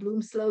before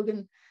Bloom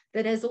slogan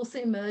that has also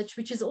emerged,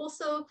 which is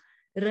also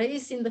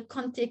raised in the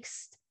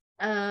context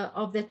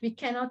of that we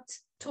cannot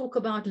talk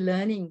about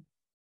learning,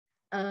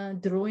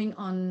 drawing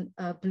on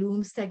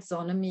Bloom's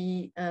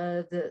taxonomy,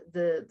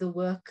 the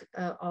work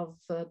of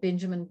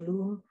Benjamin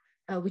Bloom,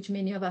 which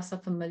many of us are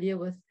familiar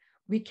with.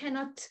 We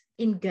cannot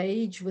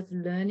engage with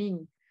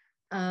learning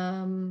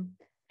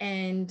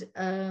and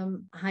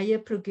higher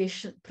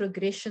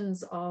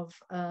progressions of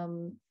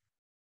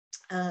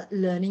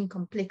learning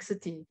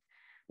complexity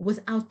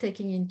without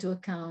taking into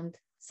account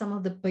some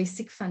of the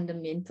basic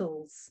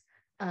fundamentals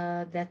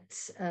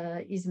that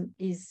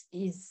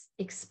is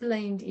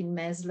explained in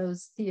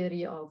Maslow's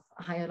theory of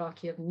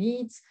hierarchy of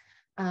needs,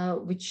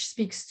 which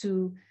speaks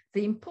to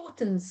the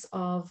importance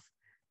of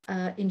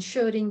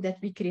ensuring that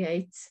we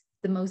create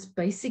the most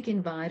basic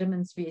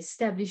environments, we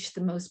establish the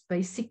most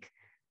basic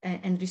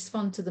and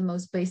respond to the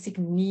most basic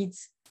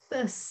needs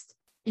first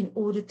in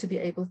order to be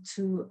able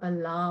to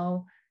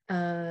allow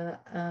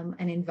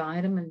an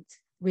environment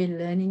where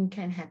learning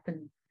can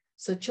happen.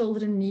 So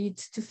children need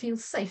to feel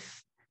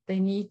safe. They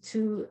need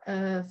to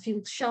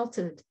feel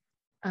sheltered.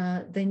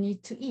 They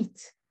need to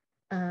eat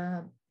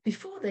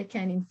before they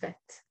can, in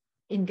fact,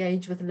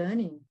 engage with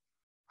learning.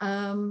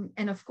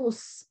 And of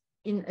course,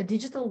 in a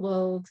digital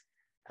world,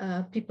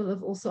 people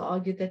have also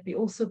argued that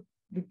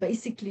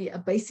basically a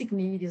basic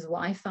need is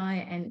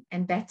Wi-Fi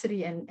and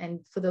battery.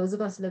 And for those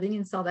of us living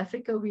in South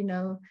Africa, we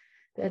know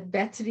that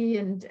battery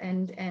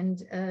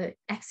and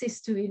access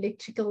to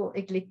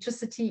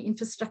electricity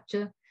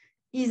infrastructure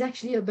is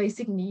actually a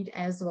basic need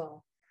as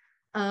well.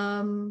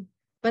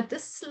 But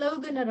this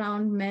slogan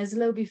around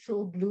Maslow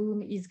before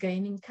Bloom is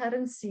gaining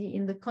currency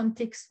in the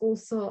context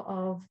also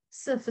of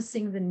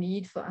surfacing the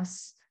need for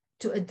us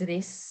to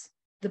address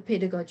the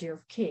pedagogy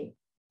of care,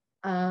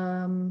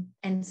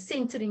 and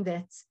centering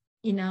that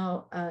in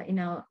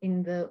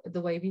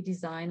the way we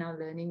design our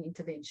learning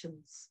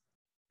interventions.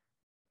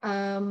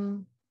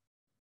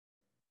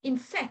 In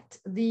fact,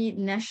 the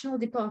National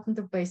Department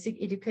of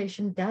Basic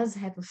Education does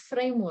have a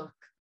framework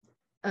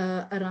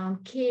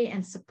around care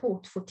and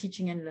support for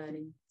teaching and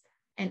learning.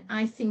 And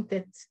I think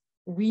that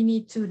we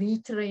need to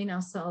retrain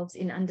ourselves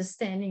in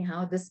understanding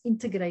how this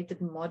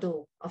integrated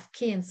model of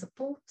care and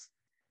support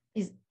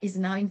is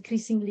now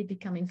increasingly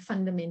becoming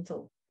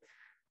fundamental.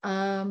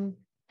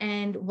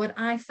 And what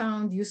I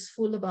found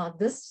useful about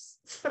this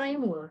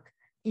framework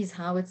is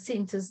how it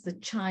centers the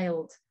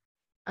child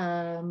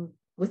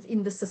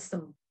within the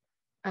system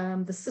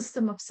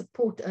of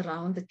support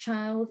around the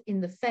child, in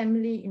the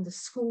family, in the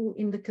school,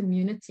 in the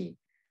community,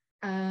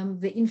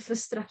 the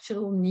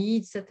infrastructural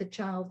needs that the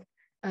child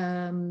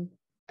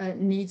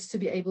needs to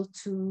be able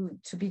to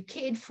be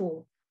cared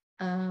for.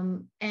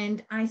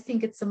 And I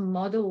think it's a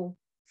model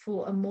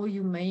for a more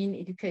humane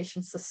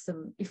education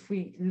system if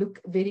we look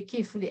very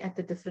carefully at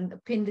the different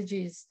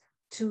appendages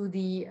to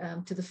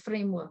the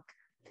framework.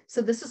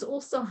 So this is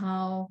also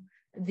how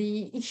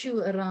the issue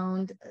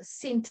around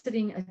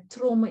centering a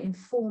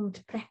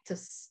trauma-informed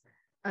practice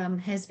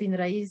has been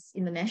raised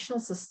in the national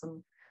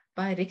system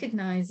by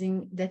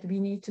recognizing that we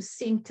need to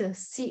center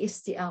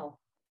CSTL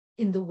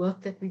in the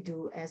work that we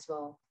do as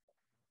well.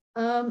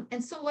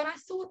 And so what I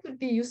thought would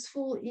be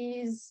useful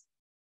is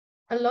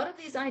a lot of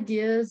these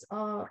ideas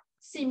are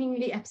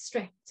seemingly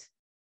abstract.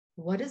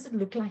 What does it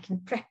look like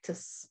in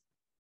practice?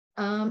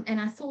 And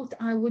I thought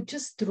I would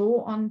just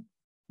draw on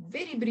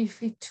very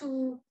briefly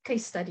 2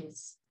 case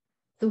studies.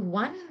 The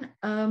one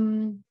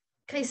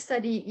case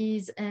study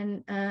is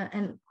an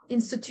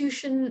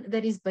institution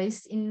that is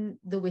based in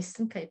the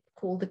Western Cape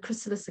called the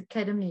Chrysalis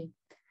Academy.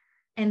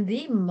 And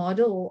their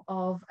model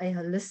of a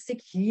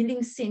holistic,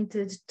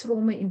 healing-centered,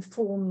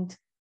 trauma-informed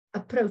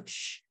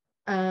approach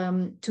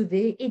to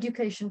their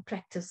education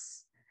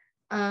practice.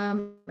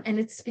 And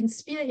it's been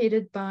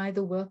spearheaded by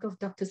the work of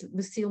Dr.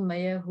 Lucille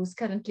Meyer, who's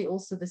currently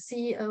also the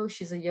CEO.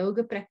 She's a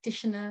yoga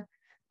practitioner.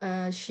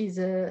 She's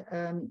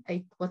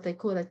what they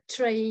call a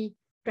TRAY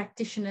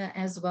practitioner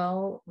as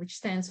well, which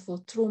stands for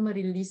Trauma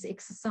Release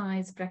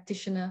Exercise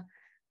Practitioner.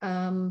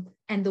 And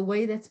the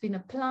way that's been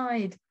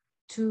applied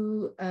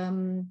to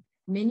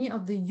many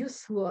of the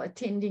youth who are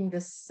attending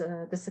this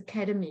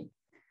academy.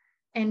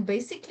 And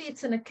basically,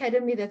 it's an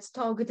academy that's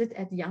targeted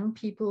at young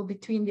people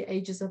between the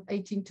ages of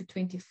 18 to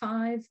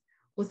 25,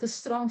 with a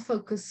strong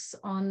focus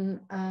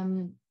on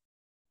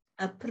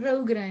a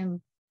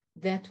program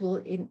that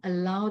will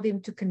allow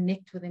them to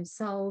connect with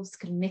themselves,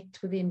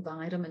 connect with the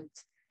environment,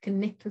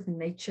 connect with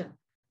nature,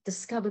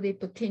 discover their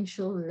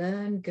potential,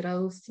 learn,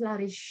 grow,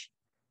 flourish,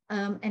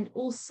 and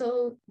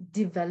also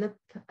develop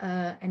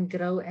and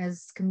grow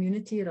as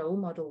community role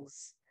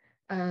models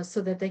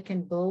so that they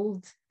can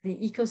build the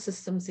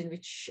ecosystems in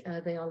which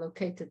they are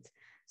located.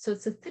 So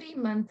it's a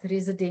 3-month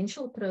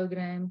residential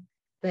program.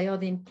 They are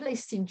then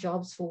placed in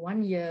jobs for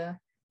 1 year,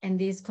 and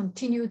there's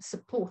continued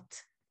support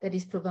that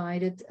is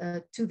provided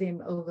to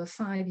them over a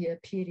 5-year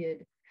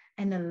period.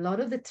 And a lot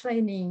of the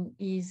training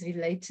is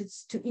related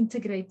to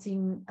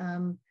integrating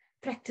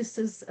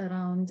practices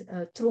around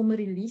trauma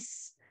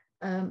release,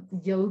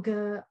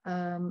 yoga,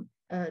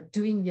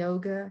 doing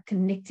yoga,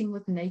 connecting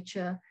with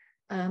nature,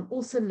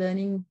 also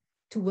learning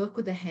to work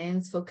with the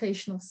hands,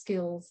 vocational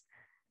skills.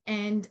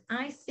 And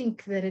I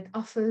think that it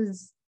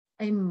offers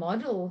a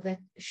model that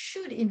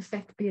should in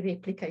fact be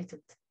replicated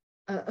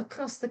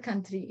across the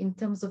country in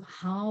terms of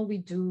how we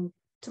do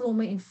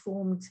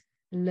trauma-informed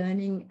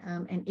learning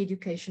and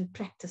education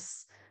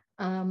practice.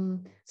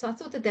 So I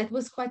thought that that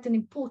was quite an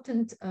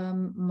important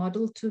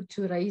model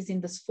to raise in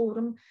this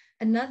forum.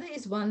 Another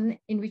is one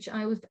in which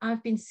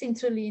I've been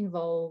centrally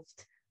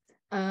involved.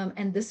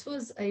 And this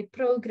was a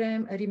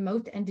program, a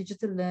remote and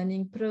digital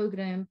learning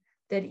program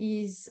that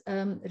is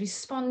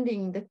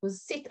that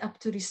was set up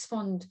to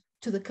respond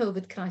to the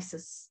COVID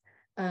crisis,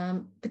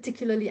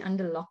 particularly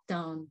under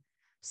lockdown.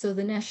 So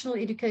the National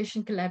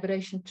Education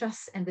Collaboration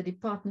Trust and the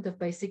Department of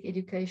Basic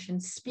Education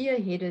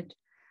spearheaded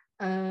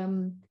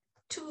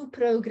 2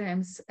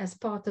 programs as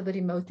part of a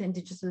remote and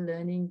digital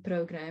learning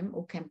program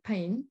or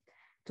campaign.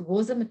 It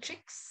was a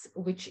Matrix,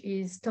 which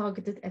is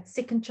targeted at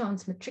second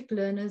chance Matric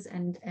learners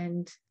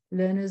and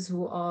learners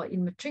who are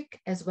in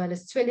Matric, as well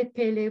as Twele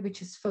Pele,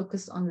 which is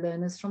focused on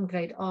learners from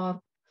grade R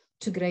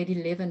to grade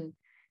 11.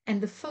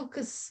 And the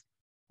focus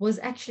was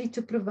actually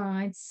to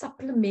provide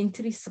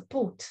supplementary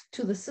support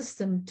to the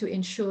system to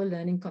ensure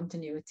learning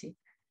continuity.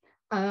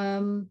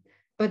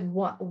 But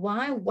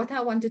what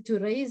I wanted to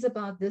raise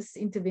about this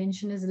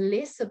intervention is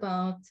less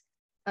about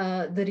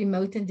the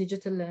remote and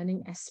digital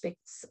learning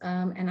aspects.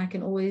 And I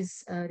can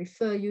always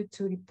refer you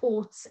to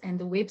reports and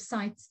the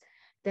websites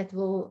that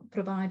will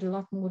provide a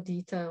lot more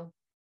detail.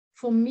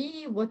 For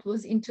me, what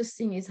was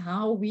interesting is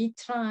how we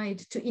tried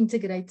to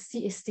integrate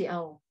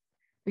CSTL.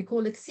 We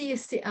call it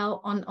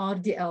CSTL on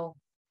RDL,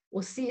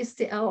 or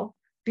CSTL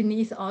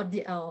beneath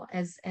RDL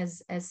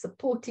as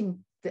supporting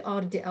the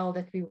RDL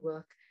that we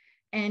work.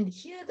 And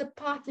here the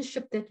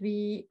partnership that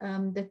we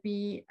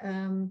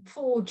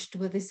forged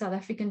with the South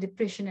African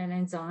Depression and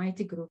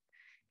Anxiety Group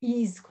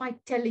is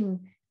quite telling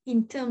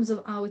in terms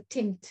of our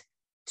attempt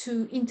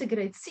to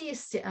integrate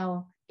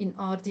CSTL in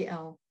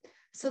RDL.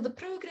 So the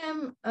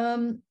program,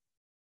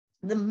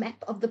 the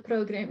map of the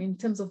program in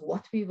terms of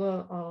what we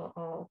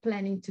are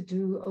planning to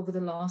do over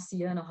the last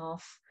year and a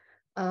half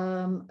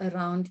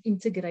around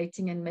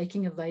integrating and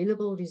making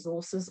available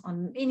resources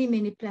on many,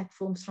 many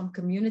platforms, from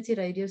community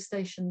radio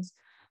stations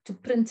to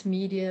print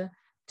media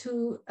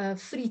to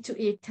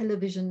free-to-air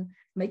television,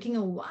 making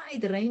a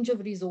wide range of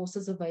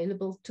resources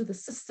available to the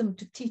system,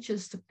 to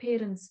teachers, to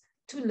parents,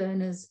 to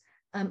learners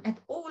at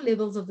all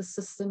levels of the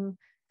system,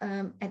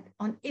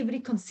 on every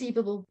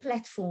conceivable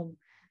platform,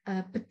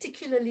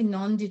 particularly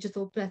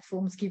non-digital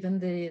platforms, given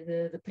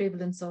the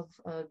prevalence of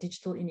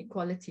digital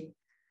inequality.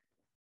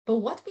 But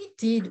what we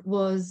did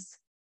was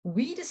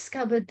we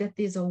discovered that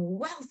there's a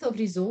wealth of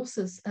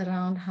resources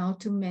around how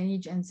to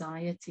manage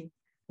anxiety,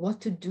 what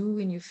to do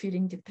when you're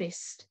feeling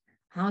depressed,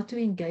 how to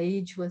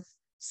engage with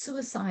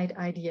suicide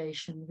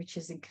ideation, which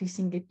is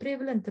increasingly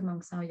prevalent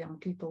amongst our young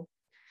people.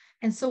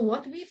 And so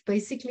what we've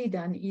basically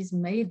done is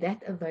made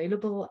that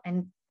available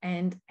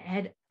and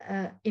had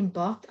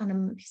embarked on a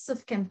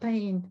massive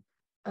campaign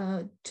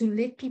to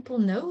let people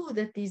know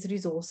that these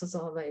resources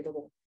are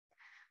available.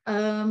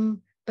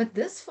 But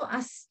this for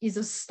us is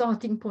a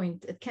starting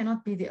point. It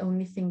cannot be the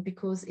only thing,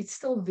 because it's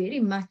still very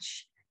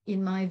much,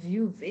 in my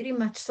view, very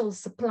much still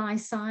supply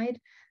side.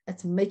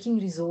 It's making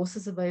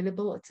resources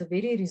available. It's a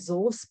very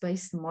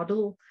resource-based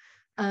model,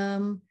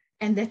 and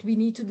that we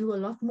need to do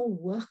a lot more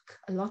work,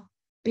 a lot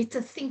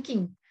better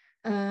thinking,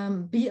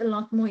 be a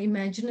lot more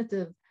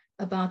imaginative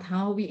about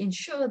how we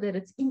ensure that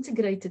it's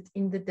integrated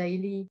in the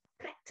daily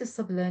practice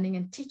of learning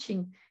and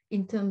teaching,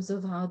 in terms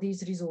of how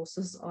these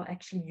resources are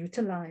actually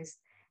utilized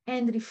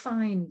and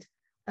refined,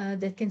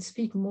 that can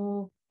speak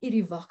more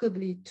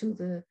irrevocably to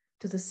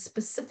the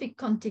specific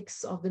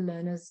context of the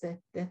learners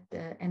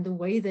and the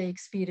way they're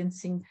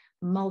experiencing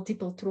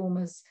multiple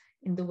traumas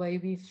in the way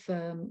we've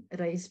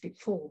raised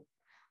before.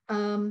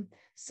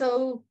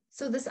 So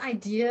this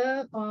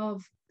idea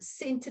of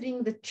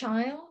centering the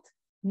child,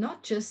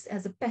 not just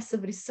as a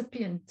passive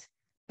recipient,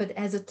 but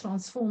as a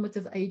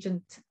transformative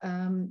agent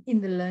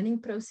in the learning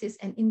process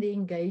and in the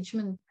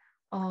engagement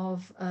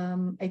of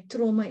a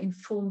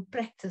trauma-informed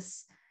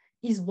practice,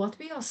 is what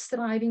we are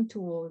striving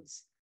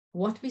towards.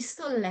 What we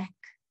still lack,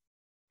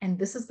 and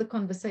this is the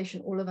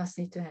conversation all of us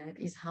need to have,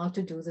 is how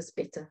to do this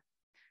better.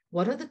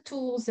 What are the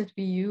tools that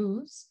we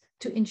use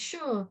to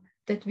ensure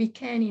that we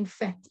can, in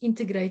fact,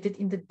 integrate it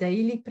in the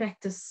daily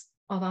practice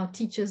of our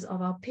teachers,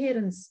 of our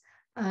parents,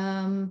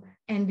 and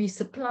we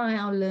supply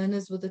our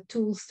learners with the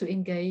tools to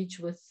engage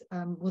with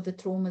the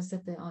traumas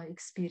that they are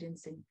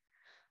experiencing.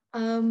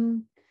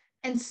 And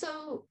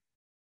so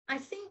I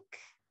think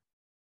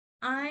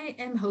I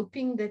am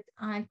hoping that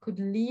I could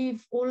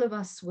leave all of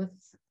us with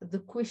the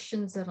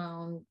questions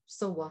around,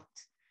 so what?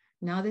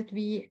 Now that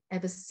we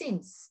have a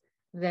sense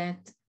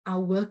that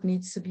our work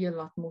needs to be a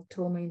lot more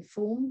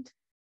trauma-informed,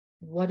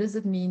 what does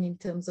it mean in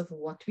terms of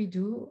what we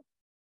do,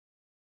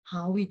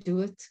 how we do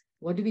it,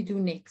 What do we do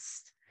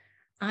next?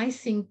 I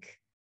think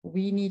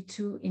we need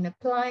to, in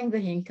applying the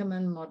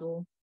Henkemann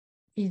model,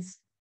 is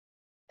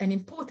an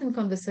important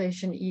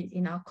conversation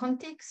in our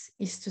context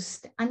is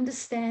to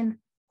understand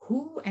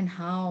who and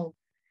how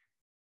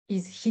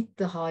is hit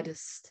the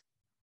hardest.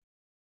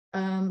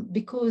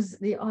 Because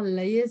there are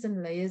layers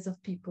and layers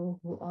of people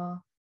who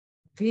are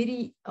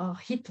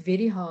hit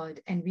very hard,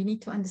 and we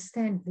need to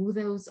understand who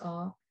those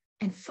are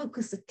and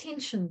focus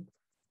attention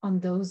on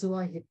those who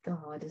are hit the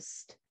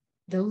hardest,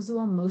 those who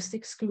are most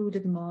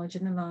excluded,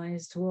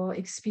 marginalized, who are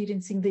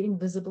experiencing the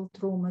invisible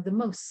trauma the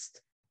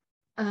most.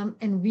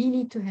 And we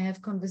need to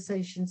have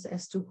conversations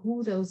as to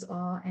who those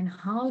are and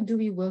how do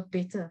we work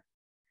better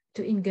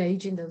to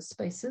engage in those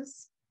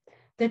spaces,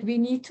 that we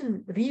need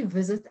to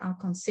revisit our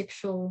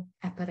conceptual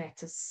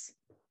apparatus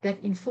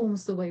that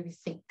informs the way we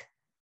think,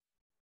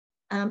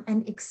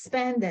 and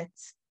expand that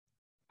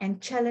and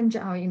challenge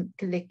our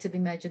collective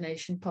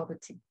imagination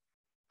poverty,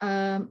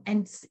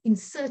 and in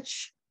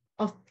search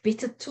of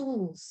better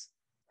tools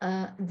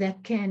that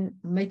can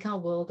make our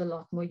world a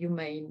lot more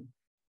humane.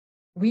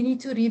 We need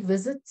to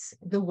revisit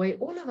the way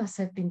all of us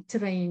have been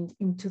trained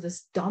into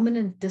this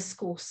dominant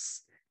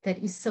discourse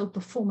that is so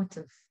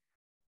performative,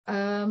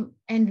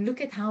 and look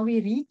at how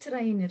we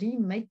retrain,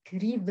 remake,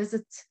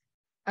 revisit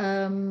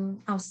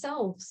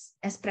ourselves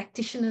as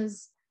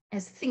practitioners,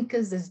 as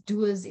thinkers, as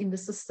doers in the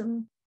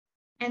system,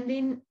 and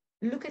then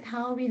look at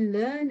how we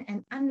learn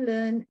and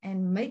unlearn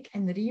and make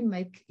and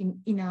remake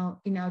in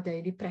our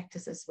daily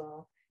practice as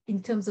well,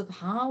 in terms of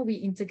how we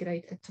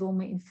integrate a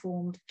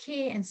trauma-informed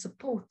care and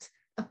support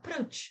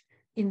approach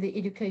in the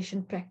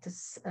education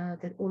practice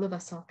that all of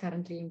us are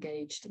currently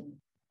engaged in.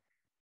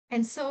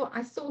 And so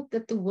I thought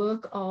that the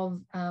work of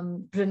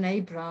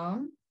Brené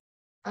Brown,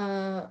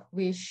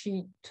 where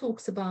she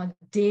talks about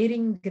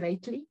daring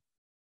greatly,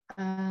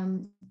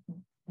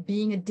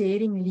 being a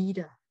daring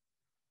leader,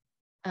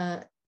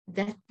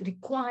 that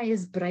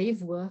requires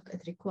brave work,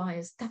 it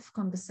requires tough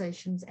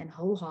conversations and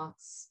whole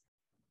hearts.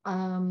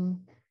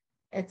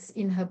 It's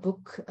in her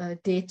book,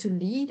 Dare to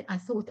Lead. I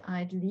thought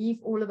I'd leave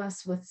all of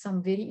us with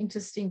some very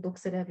interesting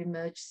books that have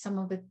emerged. Some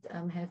of it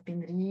have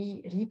been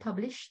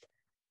republished.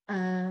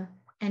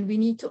 And we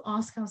need to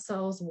ask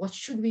ourselves, what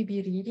should we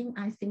be reading?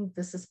 I think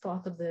this is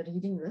part of the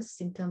reading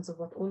list in terms of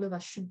what all of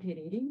us should be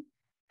reading.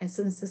 And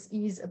since this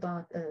is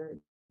about,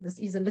 this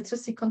is a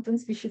literacy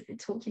conference, we should be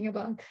talking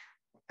about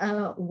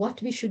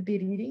what we should be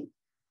reading.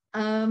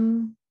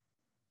 And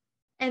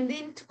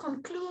then to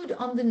conclude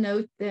on the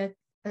note that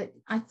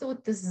I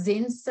thought this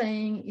Zen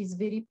saying is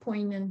very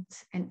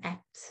poignant and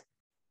apt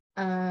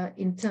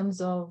in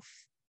terms of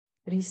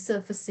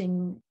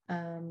resurfacing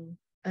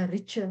a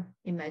richer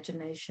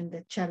imagination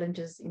that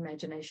challenges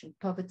imagination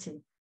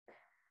poverty.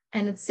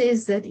 And it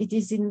says that it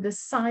is in the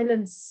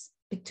silence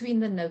between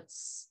the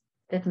notes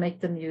that make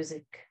the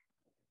music.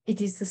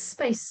 It is the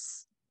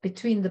space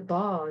between the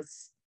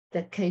bars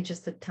that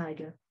cages the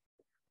tiger.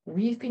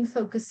 We've been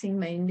focusing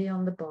mainly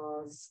on the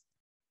bars.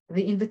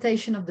 The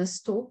invitation of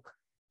this talk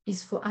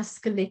is for us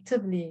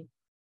collectively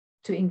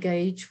to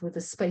engage with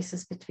the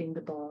spaces between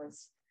the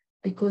bars,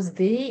 because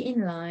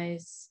therein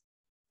lies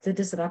the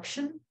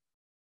disruption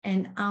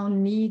and our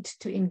need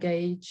to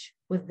engage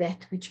with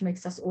that which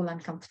makes us all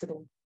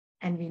uncomfortable,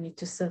 and we need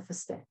to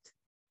surface that.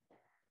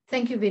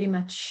 Thank you very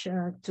much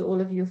to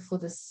all of you for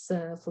this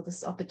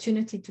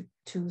opportunity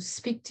to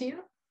speak to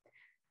you.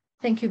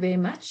 Thank you very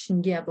much.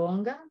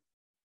 Ngiyabonga.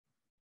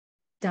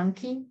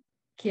 Dankie.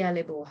 Kia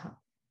leboha.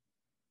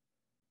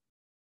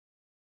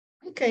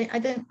 Okay,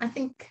 I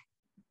think,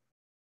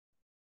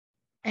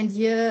 and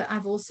here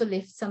I've also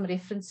left some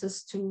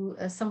references to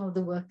some of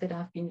the work that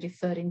I've been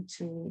referring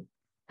to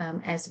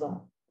as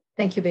well.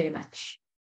 Thank you very much.